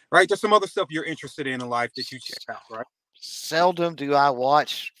guns, right? There's some other stuff you're interested in life that you check out, right? Seldom do I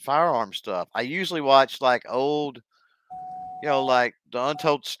watch firearm stuff. I usually watch like old, like the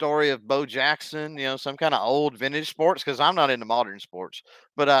untold story of Bo Jackson, some kind of old vintage sports, because I'm not into modern sports,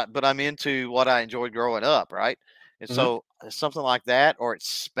 but I'm into what I enjoyed growing up, right? And Mhm. so something like that, or it's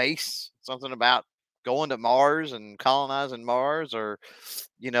space, something about going to Mars and colonizing Mars, or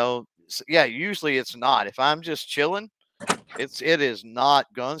yeah, usually it's not. If I'm just chilling, it is not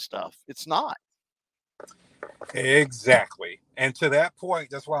gun stuff. It's not. Exactly. And to that point,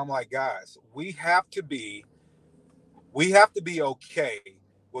 that's why I'm like, guys, we have to be okay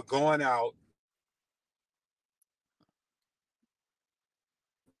with going out.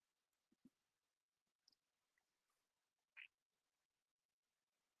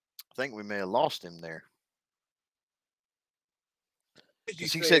 I think we may have lost him there As you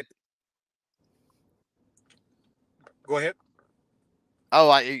because he said, said, go ahead.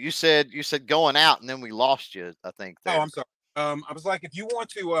 "Oh, you said going out, and then we lost you." I think Oh, there. I'm sorry. I was like, if you want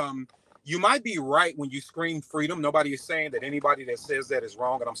to, you might be right when you scream freedom. Nobody is saying that anybody that says that is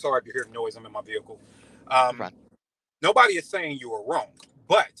wrong. And I'm sorry if you hear the noise. I'm in my vehicle. You're Um, fine. Nobody is saying you are wrong.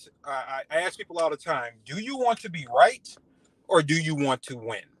 But I ask people all the time, do you want to be right or do you want to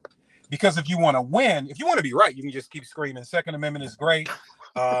win? Because if you want to win, if you want to be right, you can just keep screaming. Second Amendment is great.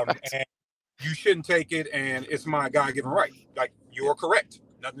 Right. And you shouldn't take it. And it's my God given right. Like, you're correct.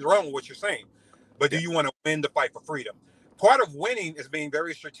 Nothing wrong with what you're saying. But do Yeah. you want to win the fight for freedom? Part of winning is being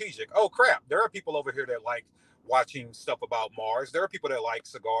very strategic. Oh, crap. There are people over here that like watching stuff about Mars. There are people that like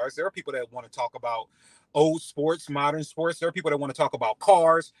cigars. There are people that want to talk about old sports, modern sports. There are people that want to talk about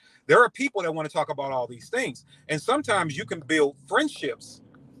cars. There are people that want to talk about all these things. And sometimes you can build friendships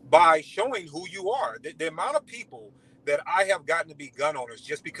by showing who you are. The amount of people that I have gotten to be gun owners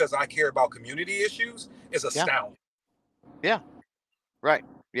just because I care about community issues is Yeah. astounding. Yeah. Right.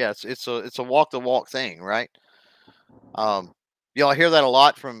 Yeah. It's a walk the walk thing, right? I hear that a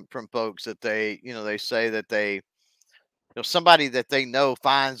lot from folks that they say that somebody that they know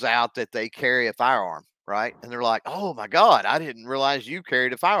finds out that they carry a firearm, right? And they're like, "Oh my God, I didn't realize you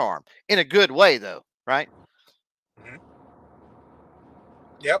carried a firearm," in a good way, though, right? Mhm.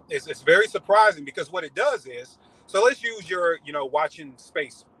 Yep, it's very surprising because what it does is, so let's use your, watching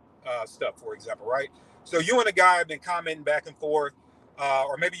space stuff, for example, right? So you and a guy have been commenting back and forth,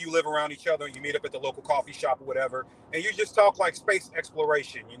 or maybe you live around each other and you meet up at the local coffee shop or whatever, and you just talk like space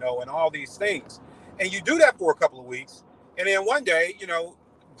exploration, and all these things. And you do that for a couple of weeks. And then one day,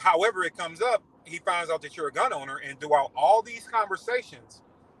 however it comes up, he finds out that you're a gun owner. And throughout all these conversations,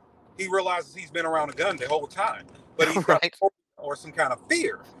 he realizes he's been around a gun the whole time, but he's got Right. a or some kind of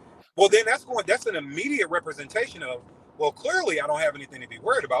fear. Well, then that's an immediate representation of, well, clearly I don't have anything to be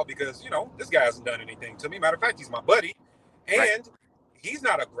worried about because this guy hasn't done anything to me. Matter of fact, he's my buddy, Right. and he's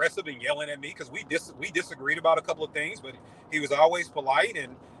not aggressive and yelling at me because we disagreed about a couple of things, but he was always polite.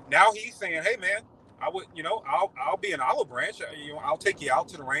 And now he's saying, hey man, I would I'll be an olive branch. I'll take you out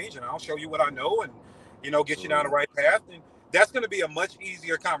to the range and I'll show you what I know and get you down the right path. And that's going to be a much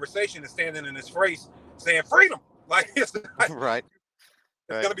easier conversation than standing in his face saying freedom. Like Right.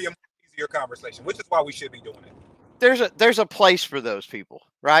 it's Right. going to be a much easier conversation, which is why we should be doing it. There's a place for those people,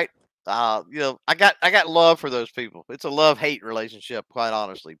 right? I got love for those people. It's a love hate relationship, quite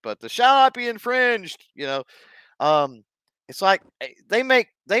honestly. But the shall not be infringed. Um, it's like they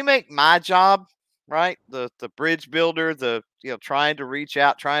make my job, right? The bridge builder, the trying to reach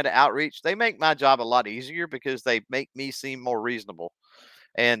out, trying to outreach. They make my job a lot easier because they make me seem more reasonable,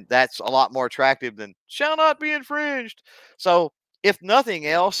 and that's a lot more attractive than shall not be infringed. So if nothing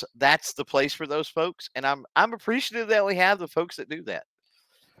else, that's the place for those folks, and I'm appreciative that we have the folks that do that.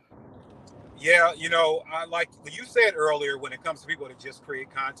 Yeah, I like what you said earlier when it comes to people that just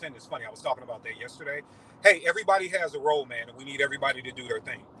create content. It's funny. I was talking about that yesterday. Hey, everybody has a role, man, and we need everybody to do their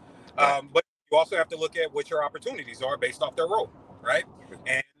thing. Right. But you also have to look at what your opportunities are based off their role, right?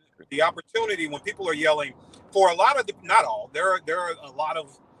 And the opportunity when people are yelling for a lot of not all, there are a lot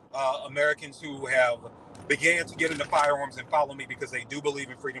of Americans who have began to get into firearms and follow me because they do believe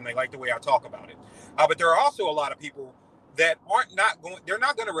in freedom. They like the way I talk about it. But there are also a lot of people that aren't not going. They're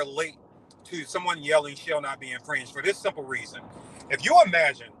not going to relate to someone yelling shall not be infringed for this simple reason. If you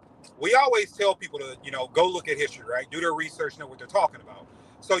imagine, we always tell people to, go look at history, right? Do their research, know what they're talking about.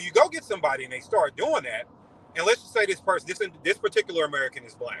 So you go get somebody and they start doing that. And let's just say this person, this particular American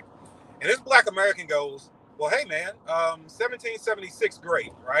is black. And this black American goes, well, hey man, 1776,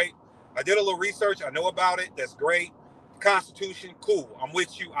 great, right? I did a little research. I know about it. That's great. Constitution, cool. I'm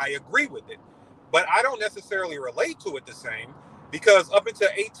with you. I agree with it. But I don't necessarily relate to it the same because up until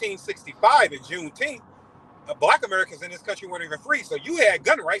 1865 in Juneteenth, black Americans in this country weren't even free. So you had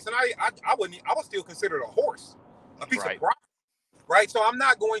gun rights, and I was still considered a horse, a piece Right. of property, right? So I'm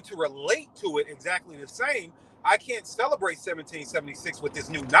not going to relate to it exactly the same. I can't celebrate 1776 with this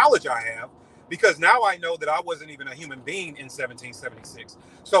new knowledge I have because now I know that I wasn't even a human being in 1776.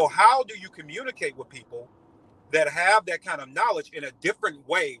 So how do you communicate with people that have that kind of knowledge in a different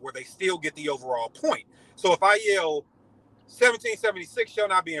way where they still get the overall point? So if I yell 1776 shall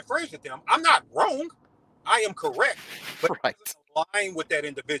not be infringed at them, I'm not wrong. I am correct. But Right. align with that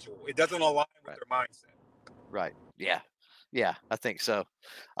individual. It doesn't align with their mindset. Right. Yeah, I think so.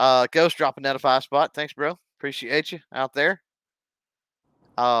 Ghost dropping that a 5 spot. Thanks, bro. Appreciate you out there.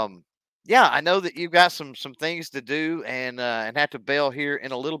 Yeah, I know that you've got some things to do and have to bail here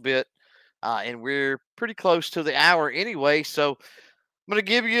in a little bit. And we're pretty close to the hour anyway. So I'm going to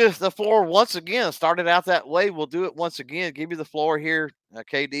give you the floor once again. Started out that way. We'll do it once again. Give you the floor here,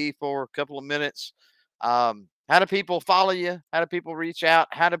 KD, for a couple of minutes. How do people follow you? How do people reach out?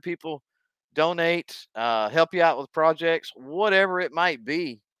 How do people donate, help you out with projects, whatever it might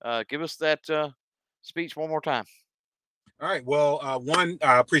be? Give us that speech one more time. All right. Well, one,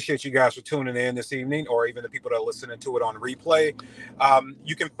 I appreciate you guys for tuning in this evening, or even the people that are listening to it on replay.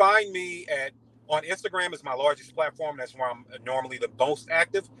 You can find me on Instagram is my largest platform. That's where I'm normally the most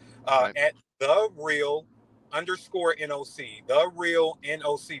active, at @TheReal_NOC,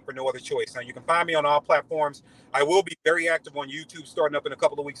 TheReal_NOC for No Other Choice. Now you can find me on all platforms. I will be very active on YouTube starting up in a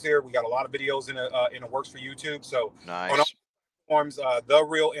couple of weeks here. We got a lot of videos in the works for YouTube. So nice. On all platforms,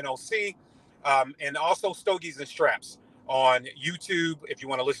 TheReal_NOC, and also Stogies and Straps on YouTube. If you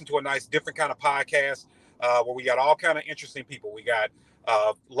want to listen to a nice different kind of podcast, where we got all kind of interesting people. We got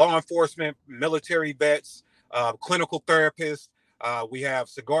law enforcement, military vets, clinical therapists. We have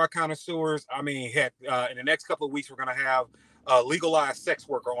cigar connoisseurs. I mean, heck, in the next couple of weeks, we're going to have a legalized sex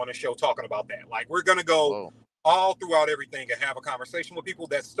worker on the show talking about that. Like, we're going to go all throughout everything and have a conversation with people.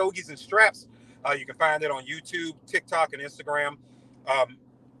 That's Stogies and Straps. You can find it on YouTube, TikTok, and Instagram.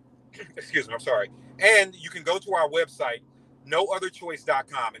 Excuse me, I'm sorry. And you can go to our website,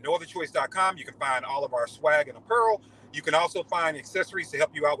 nootherchoice.com. And nootherchoice.com, you can find all of our swag and apparel. You can also find accessories to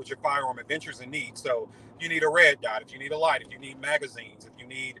help you out with your firearm adventures and needs. So if you need a red dot, if you need a light, if you need magazines, if you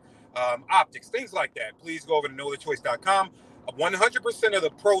need optics, things like that, please go over to nootherchoice.com. 100% of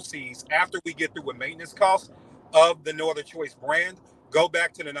the proceeds after we get through with maintenance costs of the No Other Choice brand go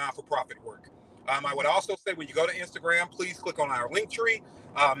back to the non-for-profit work. I would also say when you go to Instagram, please click on our link tree.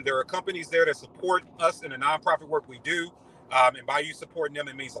 There are companies there that support us in the nonprofit work we do. And by you supporting them,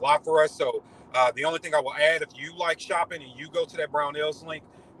 it means a lot for us. So the only thing I will add, if you like shopping and you go to that Brownells link,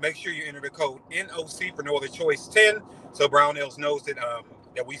 make sure you enter the code NOC for No Other Choice 10. So Brownells knows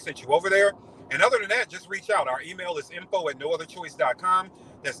that we sent you over there. And other than that, just reach out. Our email is info@nootherchoice.com.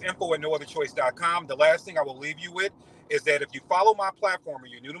 That's info@nootherchoice.com. The last thing I will leave you with is that if you follow my platform or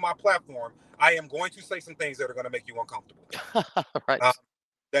you're new to my platform, I am going to say some things that are going to make you uncomfortable. Right.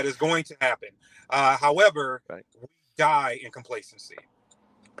 That is going to happen. However, we die in complacency.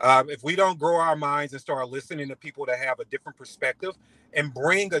 If we don't grow our minds and start listening to people that have a different perspective and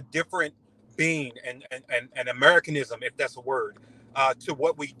bring a different being and Americanism, if that's a word, to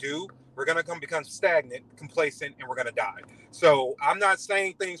what we do, we're going to become stagnant, complacent, and we're going to die. So I'm not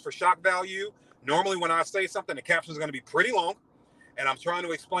saying things for shock value. Normally, when I say something, the caption is going to be pretty long. And I'm trying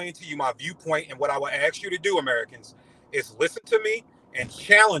to explain to you my viewpoint. And what I will ask you to do, Americans, is listen to me and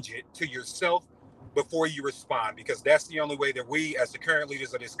challenge it to yourself before you respond, because that's the only way that we, as the current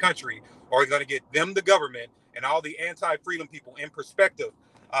leaders of this country, are going to get them, the government, and all the anti-freedom people in perspective.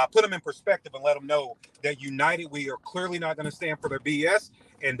 Put them in perspective and let them know that united, we are clearly not going to stand for their BS.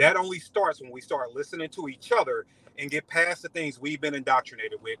 And that only starts when we start listening to each other and get past the things we've been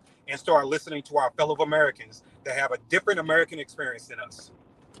indoctrinated with and start listening to our fellow Americans that have a different American experience than us.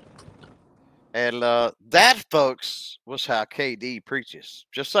 And that, folks, was how KD preaches.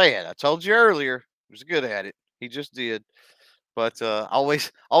 Just saying. I told you earlier, he was good at it. He just did. But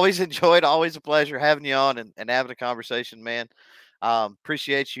always enjoyed, always a pleasure having you on and having a conversation, man.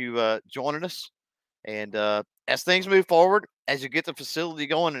 Appreciate you joining us. And as things move forward, as you get the facility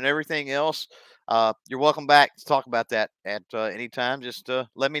going and everything else, you're welcome back to talk about that at any time. Just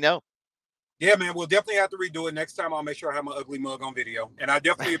let me know. Yeah, man, we'll definitely have to redo it. Next time, I'll make sure I have my ugly mug on video. And I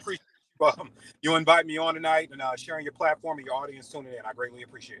definitely appreciate you invite me on tonight and sharing your platform and your audience tuning in. I greatly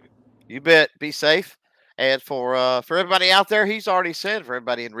appreciate it. You bet. Be safe. And for everybody out there, he's already said, for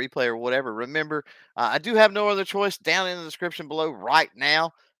everybody in replay or whatever, remember, I do have No Other Choice down in the description below right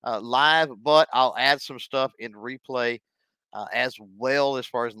now, live, but I'll add some stuff in replay as well as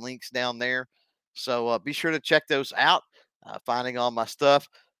far as links down there. So be sure to check those out, finding all my stuff.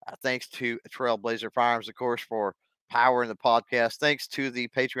 Thanks to Trailblazer Firearms, of course, for powering the podcast. Thanks to the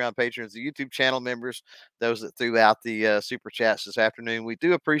Patreon patrons, the YouTube channel members, those that threw out the super chats this afternoon. We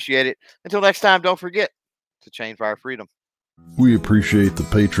do appreciate it. Until next time, don't forget to chain fire freedom. We appreciate the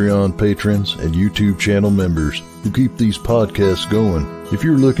Patreon patrons and YouTube channel members who keep these podcasts going. If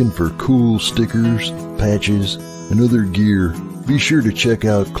you're looking for cool stickers, patches, and other gear, be sure to check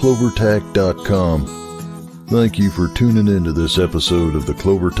out clovertac.com. Thank you for tuning into this episode of the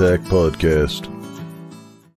CloverTac Podcast.